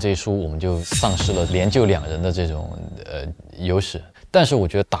他们这一输，我们就丧失了连救2人的这种优势。但是我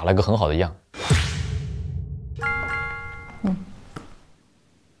觉得打了个很好的样。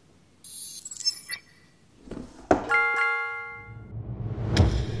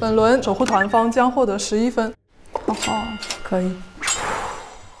本轮守护团方将获得11分。可以。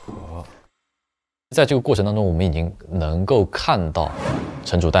在这个过程当中，我们已经能够看到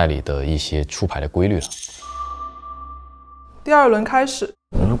城主代理的一些出牌的规律了。第2轮开始。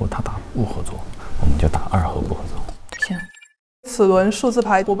如果他打不合作，我们就打2合不合作。行。此轮数字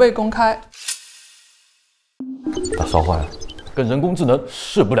牌不被公开。打烧坏了，跟人工智能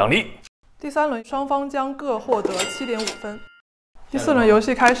势不两立。第3轮双方将各获得7.5分。第4轮游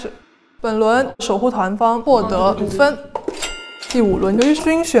戏开始，本轮守护团方获得5分。第5轮由于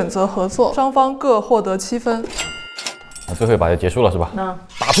均选择合作，双方各获得7分。那最后一把就结束了是吧？那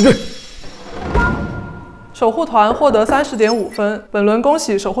打出去。守护团获得30.5分，本轮恭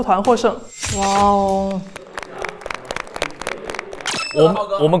喜守护团获胜。哇哦！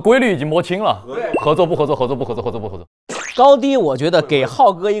我们规律已经摸清了，合作不合作，合作不合作，合作不合作。高低，我觉得给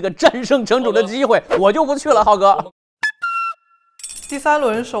浩哥一个战胜城主的机会，我就不去了，浩哥。第3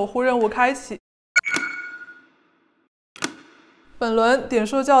轮守护任务开启，本轮点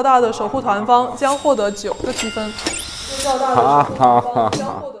数较大的守护团方将获得9个积分。较大的守护团方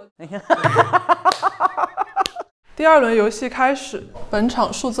将获得。第2轮游戏开始，本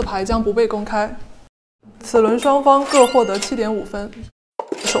场数字牌将不被公开。此轮双方各获得7.5分，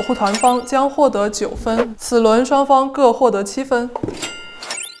守护团方将获得9分，此轮双方各获得7分。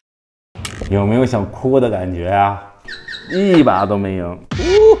有没有想哭的感觉啊？一把都没赢。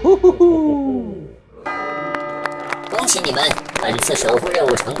恭喜你们，本次守护任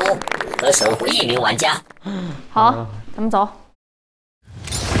务成功，可守护1名玩家。好，咱们走。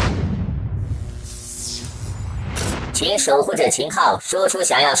请守护者秦昊说出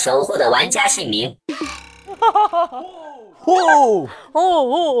想要守护的玩家姓名。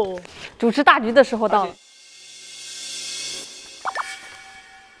主持大局的时候到了。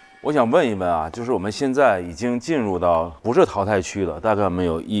我想问一问啊，就是我们现在已经进入到不是淘汰区了，大概我们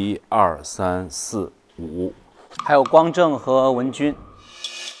有1、2、3、4、5，还有光正和文君。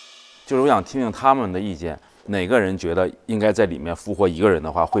就是我想听听他们的意见，哪个人觉得应该在里面复活1个人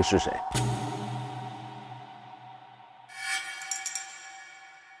的话，会是谁？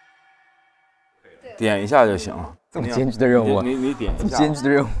点一下就行了。这么艰巨的任务，你点一下。这么艰巨的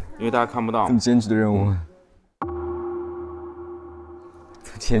任务，因为大家看不到。这么艰巨的任务，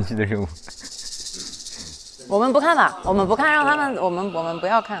这么艰巨的任务。我们不看吧，我们不看，让他们，我们不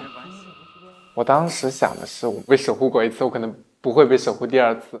要看。我当时想的是，我被守护过一次，我可能不会被守护第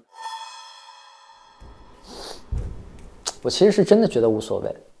2次。我其实是真的觉得无所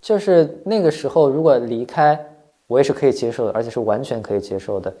谓，就是那个时候如果离开，我也是可以接受的，而且是完全可以接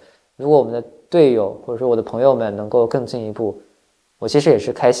受的。如果我们的队友或者说我的朋友们能够更进一步，我其实也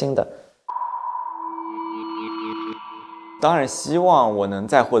是开心的。当然希望我能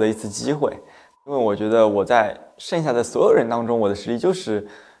再获得一次机会，因为我觉得我在剩下的所有人当中，我的实力就是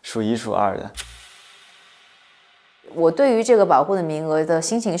数1数2的。我对于这个保护的名额的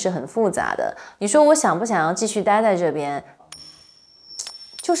心情是很复杂的。你说我想不想要继续待在这边，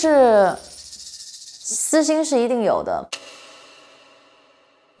就是私心是一定有的。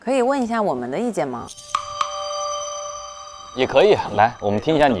可以问一下我们的意见吗？也可以，来，我们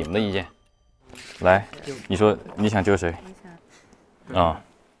听一下你们的意见。来，你说你想救谁？啊、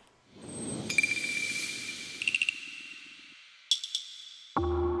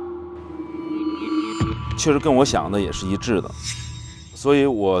确实跟我想的也是一致的，所以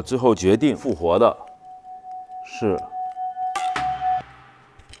我最后决定复活的是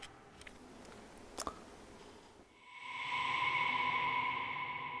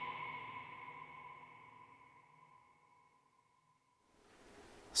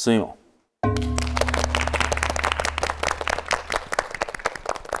孙勇。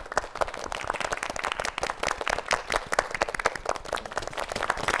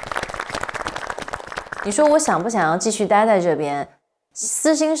你说我想不想要继续待在这边，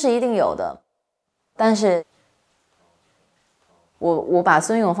私心是一定有的，但是我把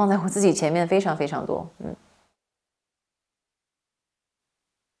孙勇放在我自己前面非常非常多，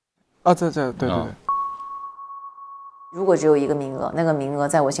对。如果只有1个名额，那个名额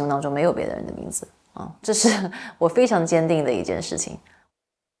在我心目当中没有别的人的名字啊，这是我非常坚定的一件事情。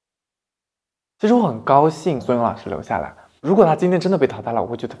其实我很高兴孙勇老师留下来，如果他今天真的被淘汰了，我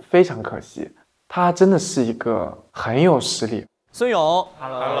会觉得非常可惜。他真的是一个很有实力。孙勇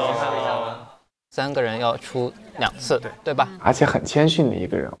 ，Hello， 3个人要出2次，对吧？而且很谦逊的一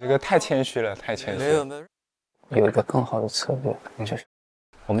个人。这个太谦虚了，太谦虚了。有一个更好的策略，就是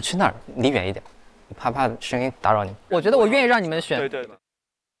我们去那儿，离远一点，怕声音打扰你们。我觉得我愿意让你们选。对。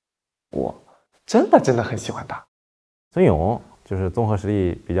我真的很喜欢他。孙勇就是综合实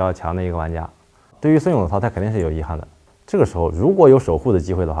力比较强的一个玩家，对于孙勇的淘汰肯定是有遗憾的。这个时候如果有守护的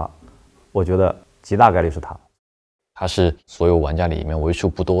机会的话，我觉得极大概率是他。他是所有玩家里面为数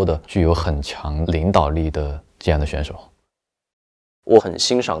不多的具有很强领导力的这样的选手。我很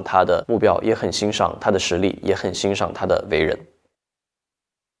欣赏他的目标，也很欣赏他的实力，也很欣赏他的为人。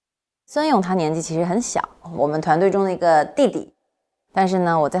孙勇他年纪其实很小，我们团队中的一个弟弟，但是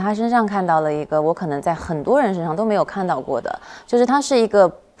呢，我在他身上看到了一个我可能在很多人身上都没有看到过的，就是他是一个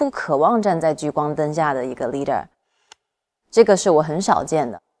不渴望站在聚光灯下的一个 leader， 这个是我很少见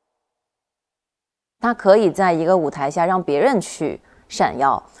的。他可以在一个舞台下让别人去闪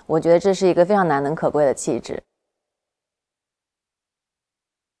耀，我觉得这是一个非常难能可贵的气质。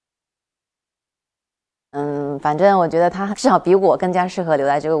反正我觉得他至少比我更加适合留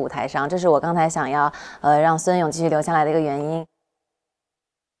在这个舞台上，这是我刚才想要让孙勇继续留下来的一个原因。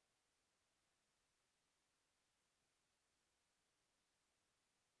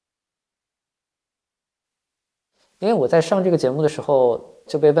因为我在上这个节目的时候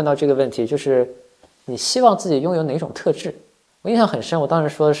就被问到这个问题，就是你希望自己拥有哪种特质？我印象很深，我当时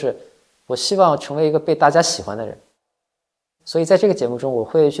说的是，我希望成为一个被大家喜欢的人。所以在这个节目中，我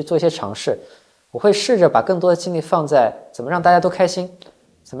会去做一些尝试，我会试着把更多的精力放在怎么让大家都开心，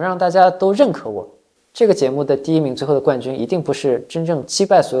怎么让大家都认可我。这个节目的第1名，最后的冠军一定不是真正击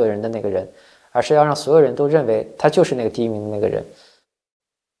败所有人的那个人，而是要让所有人都认为他就是那个第1名的那个人。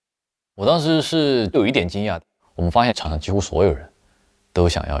我当时是有一点惊讶的，我们发现场上几乎所有人都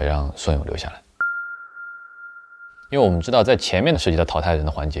想要让孙勇留下来，因为我们知道在前面的涉及到淘汰人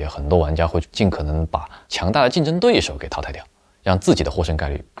的环节，很多玩家会尽可能把强大的竞争对手给淘汰掉，让自己的获胜概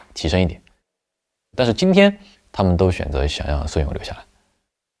率提升一点。但是今天他们都选择想让孙勇留下来。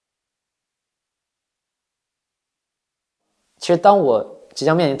其实当我即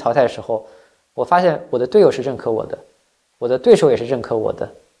将面临淘汰的时候，我发现我的队友是认可我的，我的对手也是认可我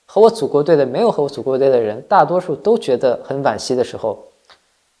的，和我组过队的没有和我组过队的人，大多数都觉得很惋惜的时候，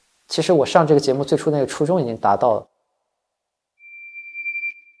其实我上这个节目最初那个初衷已经达到了。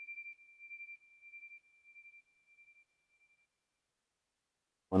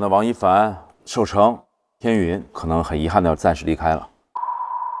我的王一凡、寿成、天云可能很遗憾的暂时离开了。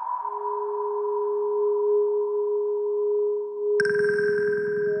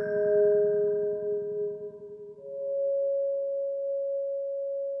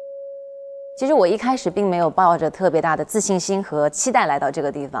其实我一开始并没有抱着特别大的自信心和期待来到这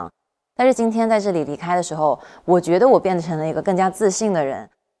个地方，但是今天在这里离开的时候，我觉得我变成了一个更加自信的人。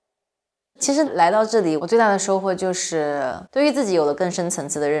其实来到这里，我最大的收获就是对于自己有了更深层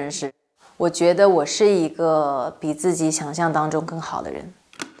次的认识。我觉得我是一个比自己想象当中更好的人。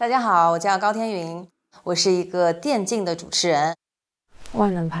大家好，我叫高天云，我是一个电竞的主持人。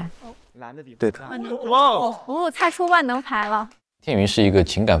万能牌，对的。哇，猜出万能牌了。天云是一个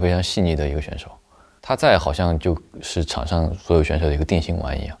情感非常细腻的一个选手，他在好像就是场上所有选手的一个定心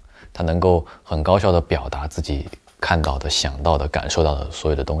丸一样，他能够很高效地表达自己看到的、想到的、感受到的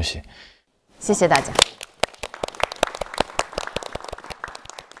所有的东西。谢谢大家。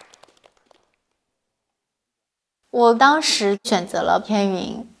我当时选择了天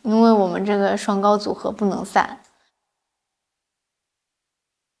云，因为我们这个双高组合不能散。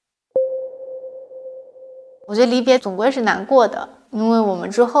我觉得离别总归是难过的，因为我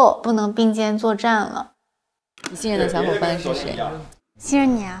们之后不能并肩作战了。你信任的小伙伴是谁？信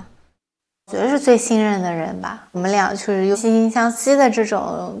任你啊，我觉得是最信任的人吧。我们俩就是有惺惺相惜的这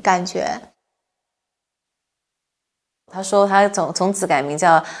种感觉。他说他从此改名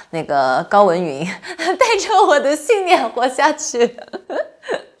叫那个高文云，带着我的信念活下去。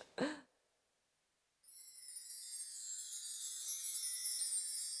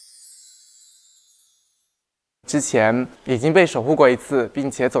之前已经被守护过一次，并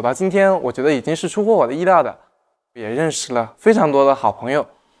且走到今天，我觉得已经是出乎我的意料的，也认识了非常多的好朋友，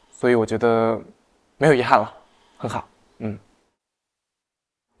所以我觉得没有遗憾了，很好。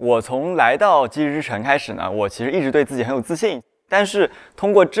我从来到机智之城开始呢，我其实一直对自己很有自信，但是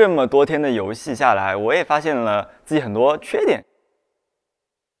通过这么多天的游戏下来，我也发现了自己很多缺点，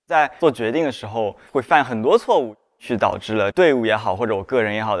在做决定的时候会犯很多错误，去导致了队伍也好或者我个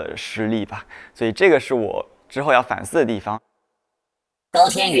人也好的失利吧，所以这个是我之后要反思的地方。高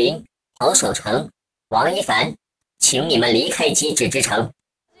天云、黄守成、王一凡，请你们离开机智之城。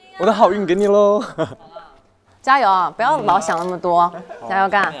我的好运给你喽！加油啊！不要老想那么多，加油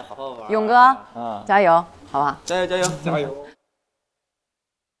干！勇哥，加油，好不好？加油加油加油！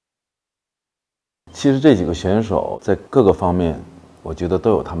其实这几个选手在各个方面，我觉得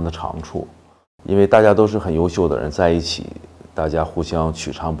都有他们的长处，因为大家都是很优秀的人在一起，大家互相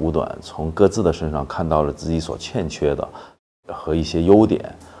取长补短，从各自的身上看到了自己所欠缺的和一些优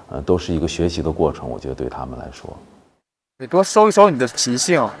点，都是一个学习的过程。我觉得对他们来说，你多收一收你的脾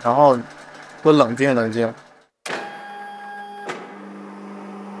性，然后多冷静冷静。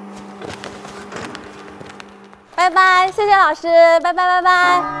拜拜，谢谢老师，拜拜拜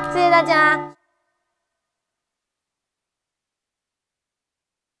拜，谢谢大家。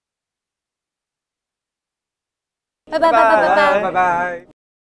拜拜拜拜拜拜拜拜。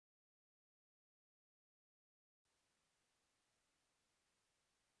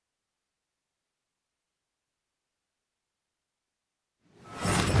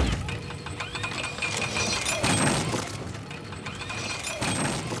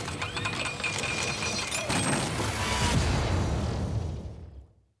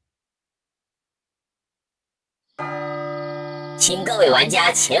请各位玩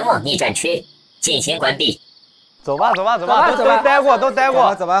家前往逆战区进行关闭。走吧，走吧，走吧，都待过，都待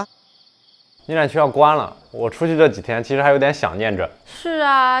过，走吧。逆战区要关了，我出去这几天其实还有点想念着。是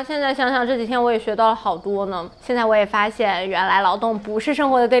啊，现在想想这几天我也学到了好多呢。现在我也发现，原来劳动不是生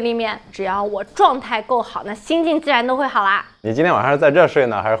活的对立面。只要我状态够好，那心境自然都会好啦。你今天晚上是在这睡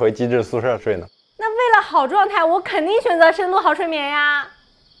呢，还是回机智宿舍睡呢？那为了好状态，我肯定选择深度好睡眠呀。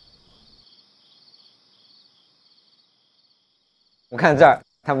我看这儿，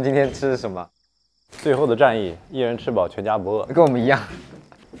他们今天吃什么？最后的战役，一人吃饱全家不饿，跟我们一样。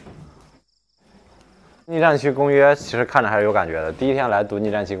逆战区公约其实看着还是有感觉的。第一天来读逆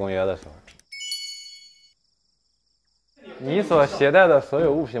战区公约的时候，你所携带的所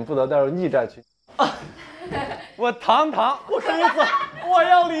有物品不得带入逆战区。我堂堂，我什么意思？我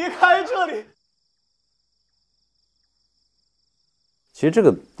要离开这里。其实这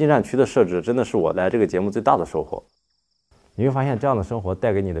个逆战区的设置真的是我来这个节目最大的收获。你会发现，这样的生活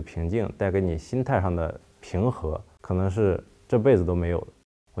带给你的平静，带给你心态上的平和，可能是这辈子都没有的。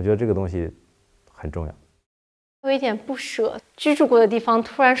我觉得这个东西很重要。有一点不舍，居住过的地方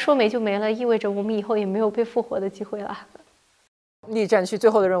突然说没就没了，意味着我们以后也没有被复活的机会了。逆战区最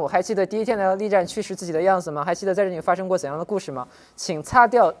后的任务，还记得第一天来到逆战区时自己的样子吗？还记得在这里发生过怎样的故事吗？请擦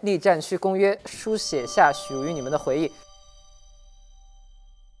掉逆战区公约，书写下属于你们的回忆。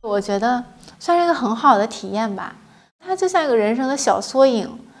我觉得算是一个很好的体验吧，它就像一个人生的小缩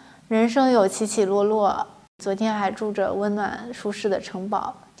影。人生有起起落落，昨天还住着温暖舒适的城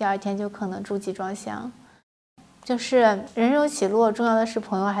堡，第二天就可能住集装箱。就是人生有起落，重要的是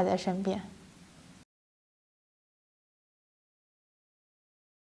朋友还在身边。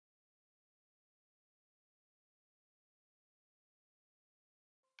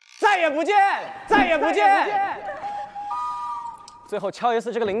再也不见，再也不见。最后敲一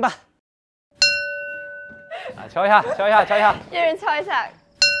次这个铃吧。啊，敲一下，敲一下，敲一下。一人敲一下。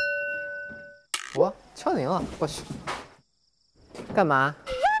我敲铃了，我去。干嘛？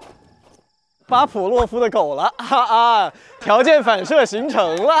巴甫洛夫的狗了，哈哈，条件反射形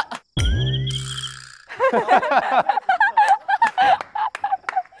成了。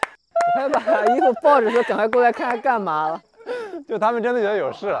我快把衣服抱着说，赶快过来看看干嘛了。就他们真的觉得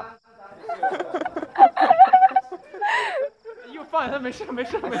有事了。又放下，他没事没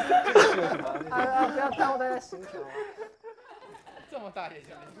事没事。不要耽误大家行程。这么大眼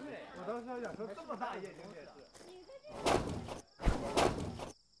睛，我当时想说这么大眼睛也是。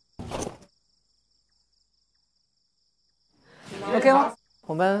OK 吗？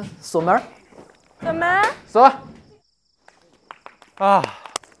我们锁门。锁门。锁。啊。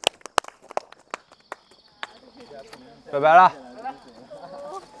拜拜了。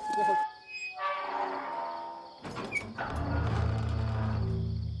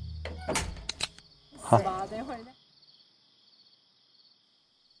好。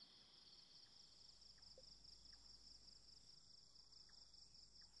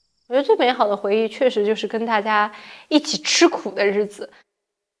我觉得最美好的回忆确实就是跟大家一起吃苦的日子。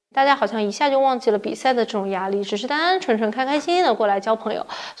大家好像一下就忘记了比赛的这种压力，只是单单纯纯开开心心的过来交朋友，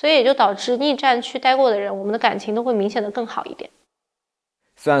所以也就导致逆战区待过的人，我们的感情都会明显的更好一点。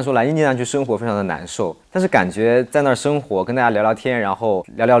虽然说来逆战区生活非常的难受，但是感觉在那儿生活，跟大家聊聊天，然后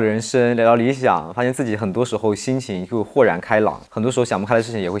聊聊人生，聊聊理想，发现自己很多时候心情就豁然开朗，很多时候想不开的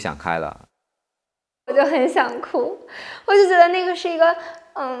事情也会想开了。我就很想哭，我就觉得那个是一个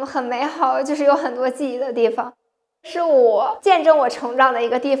很美好，就是有很多记忆的地方，是我见证我成长的一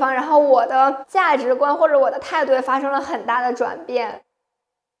个地方，然后我的价值观或者我的态度也发生了很大的转变，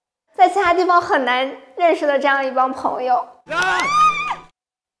在其他地方很难认识的这样一帮朋友，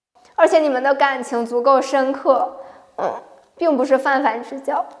而且你们的感情足够深刻，并不是泛泛之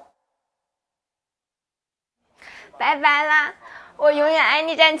交。拜拜啦，我永远爱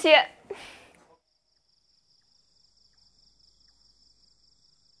逆战区。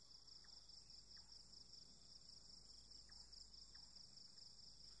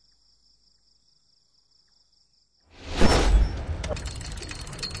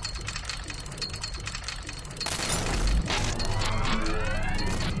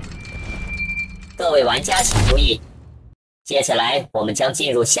各位玩家请注意，接下来我们将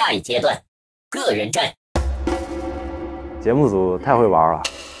进入下一阶段——个人战。节目组太会玩了，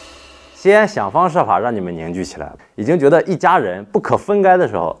先想方设法让你们凝聚起来，已经觉得一家人不可分开的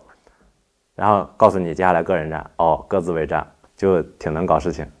时候，然后告诉你接下来个人战，各自为战，就挺能搞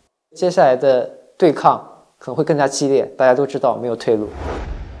事情。接下来的对抗可能会更加激烈，大家都知道没有退路。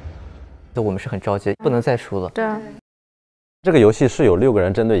我们是很着急，不能再输了。对啊，这个游戏是有6个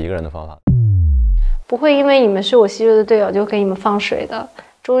人针对1个人的方法。不会因为你们是我昔日的队友就给你们放水的，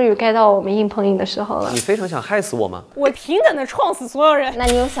终于该到我们硬碰硬的时候了。你非常想害死我吗？我平等的撞死所有人。那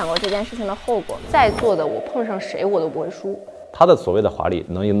你有想过这件事情的后果吗？在座的我碰上谁我都不会输。他的所谓的华丽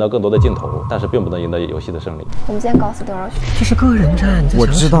能赢得更多的镜头，但是并不能赢得游戏的胜利。我们今天搞死多少血？这是个人战，我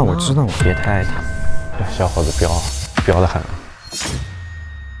知道，别太爱他，小伙子彪得很。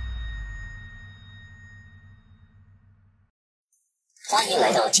欢迎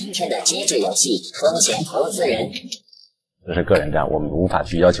来到今天的机智游戏风险投资人。这是个人战，我们无法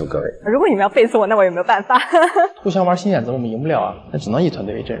去要求各位。如果你们要背刺我，那我有没有办法？互相玩心眼子，我们赢不了啊，那只能以团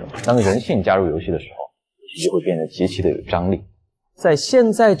队为阵容。当人性加入游戏的时候，游戏就会变得极其的有张力。在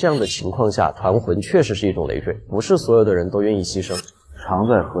现在这样的情况下，团魂确实是一种累赘，不是所有的人都愿意牺牲。常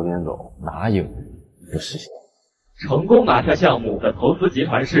在河边走，哪有不实现？成功拿下项目的投资集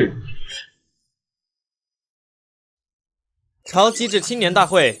团是超机智青年大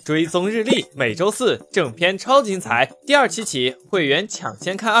会追踪日历，每周四正片超精彩。第2期起，会员抢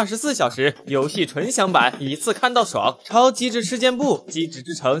先看24小时，游戏纯享版一次看到爽。超机智事件部、机智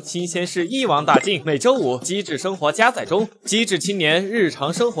之城新鲜事一网打尽。每周五机智生活加载中，机智青年日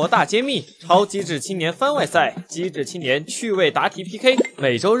常生活大揭秘，超机智青年番外赛，机智青年趣味答题 PK。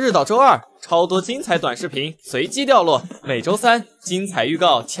每周日到周二，超多精彩短视频随机掉落。每周三，精彩预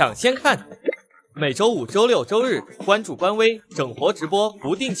告抢先看。每周五、周六、周日关注官微整活直播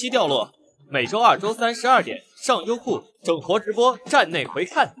不定期掉落，每周二、周三12点上优酷整活直播站内回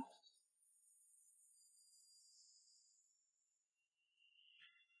看。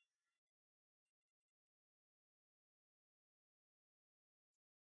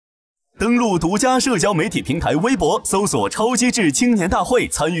登录独家社交媒体平台微博，搜索超机智青年大会，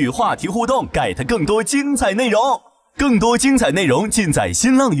参与话题互动 ，get 更多精彩内容。更多精彩内容尽在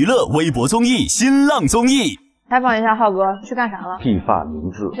新浪娱乐微博综艺新浪综艺。采访一下浩哥，去干啥了？剃发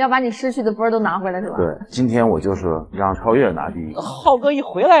明志，要把你失去的分都拿回来是吧？对，今天我就是让超越拿第一。浩哥一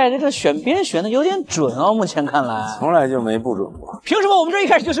回来，这个选编选的有点准啊，目前看来。从来就没不准过。凭什么我们这一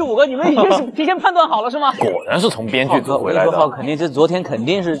开始就是5个？你们已经是提前判断好了是吗？果然是从编剧组回来的。浩肯定是昨天肯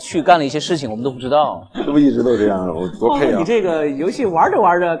定是去干了一些事情，我们都不知道。这不一直都这样，我多配啊！你这个游戏玩着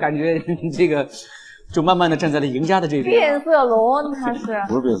玩着，感觉这个。就慢慢的站在了赢家的这边。变色龙他是？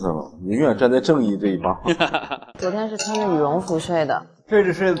不是变色龙，永远站在正义这一帮。昨天是穿着羽绒服睡的，睡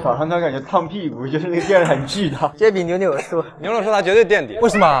着睡着早上他感觉烫屁股，就是那个垫很巨大。这比牛牛说，牛牛说他绝对垫底。为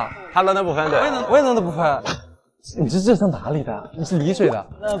什么？他扔的不分，对，我也扔的不分。你这是哪里的？你是丽水的？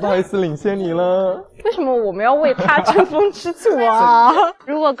那不好意思，领先你了。为什么我们要为他争风吃醋啊？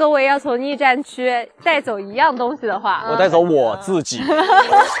如果各位要从驿站区带走一样东西的话，我带走我自己。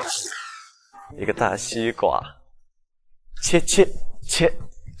一个大西瓜，切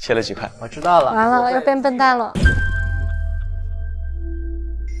了几块。我知道了。完了，要变笨蛋了。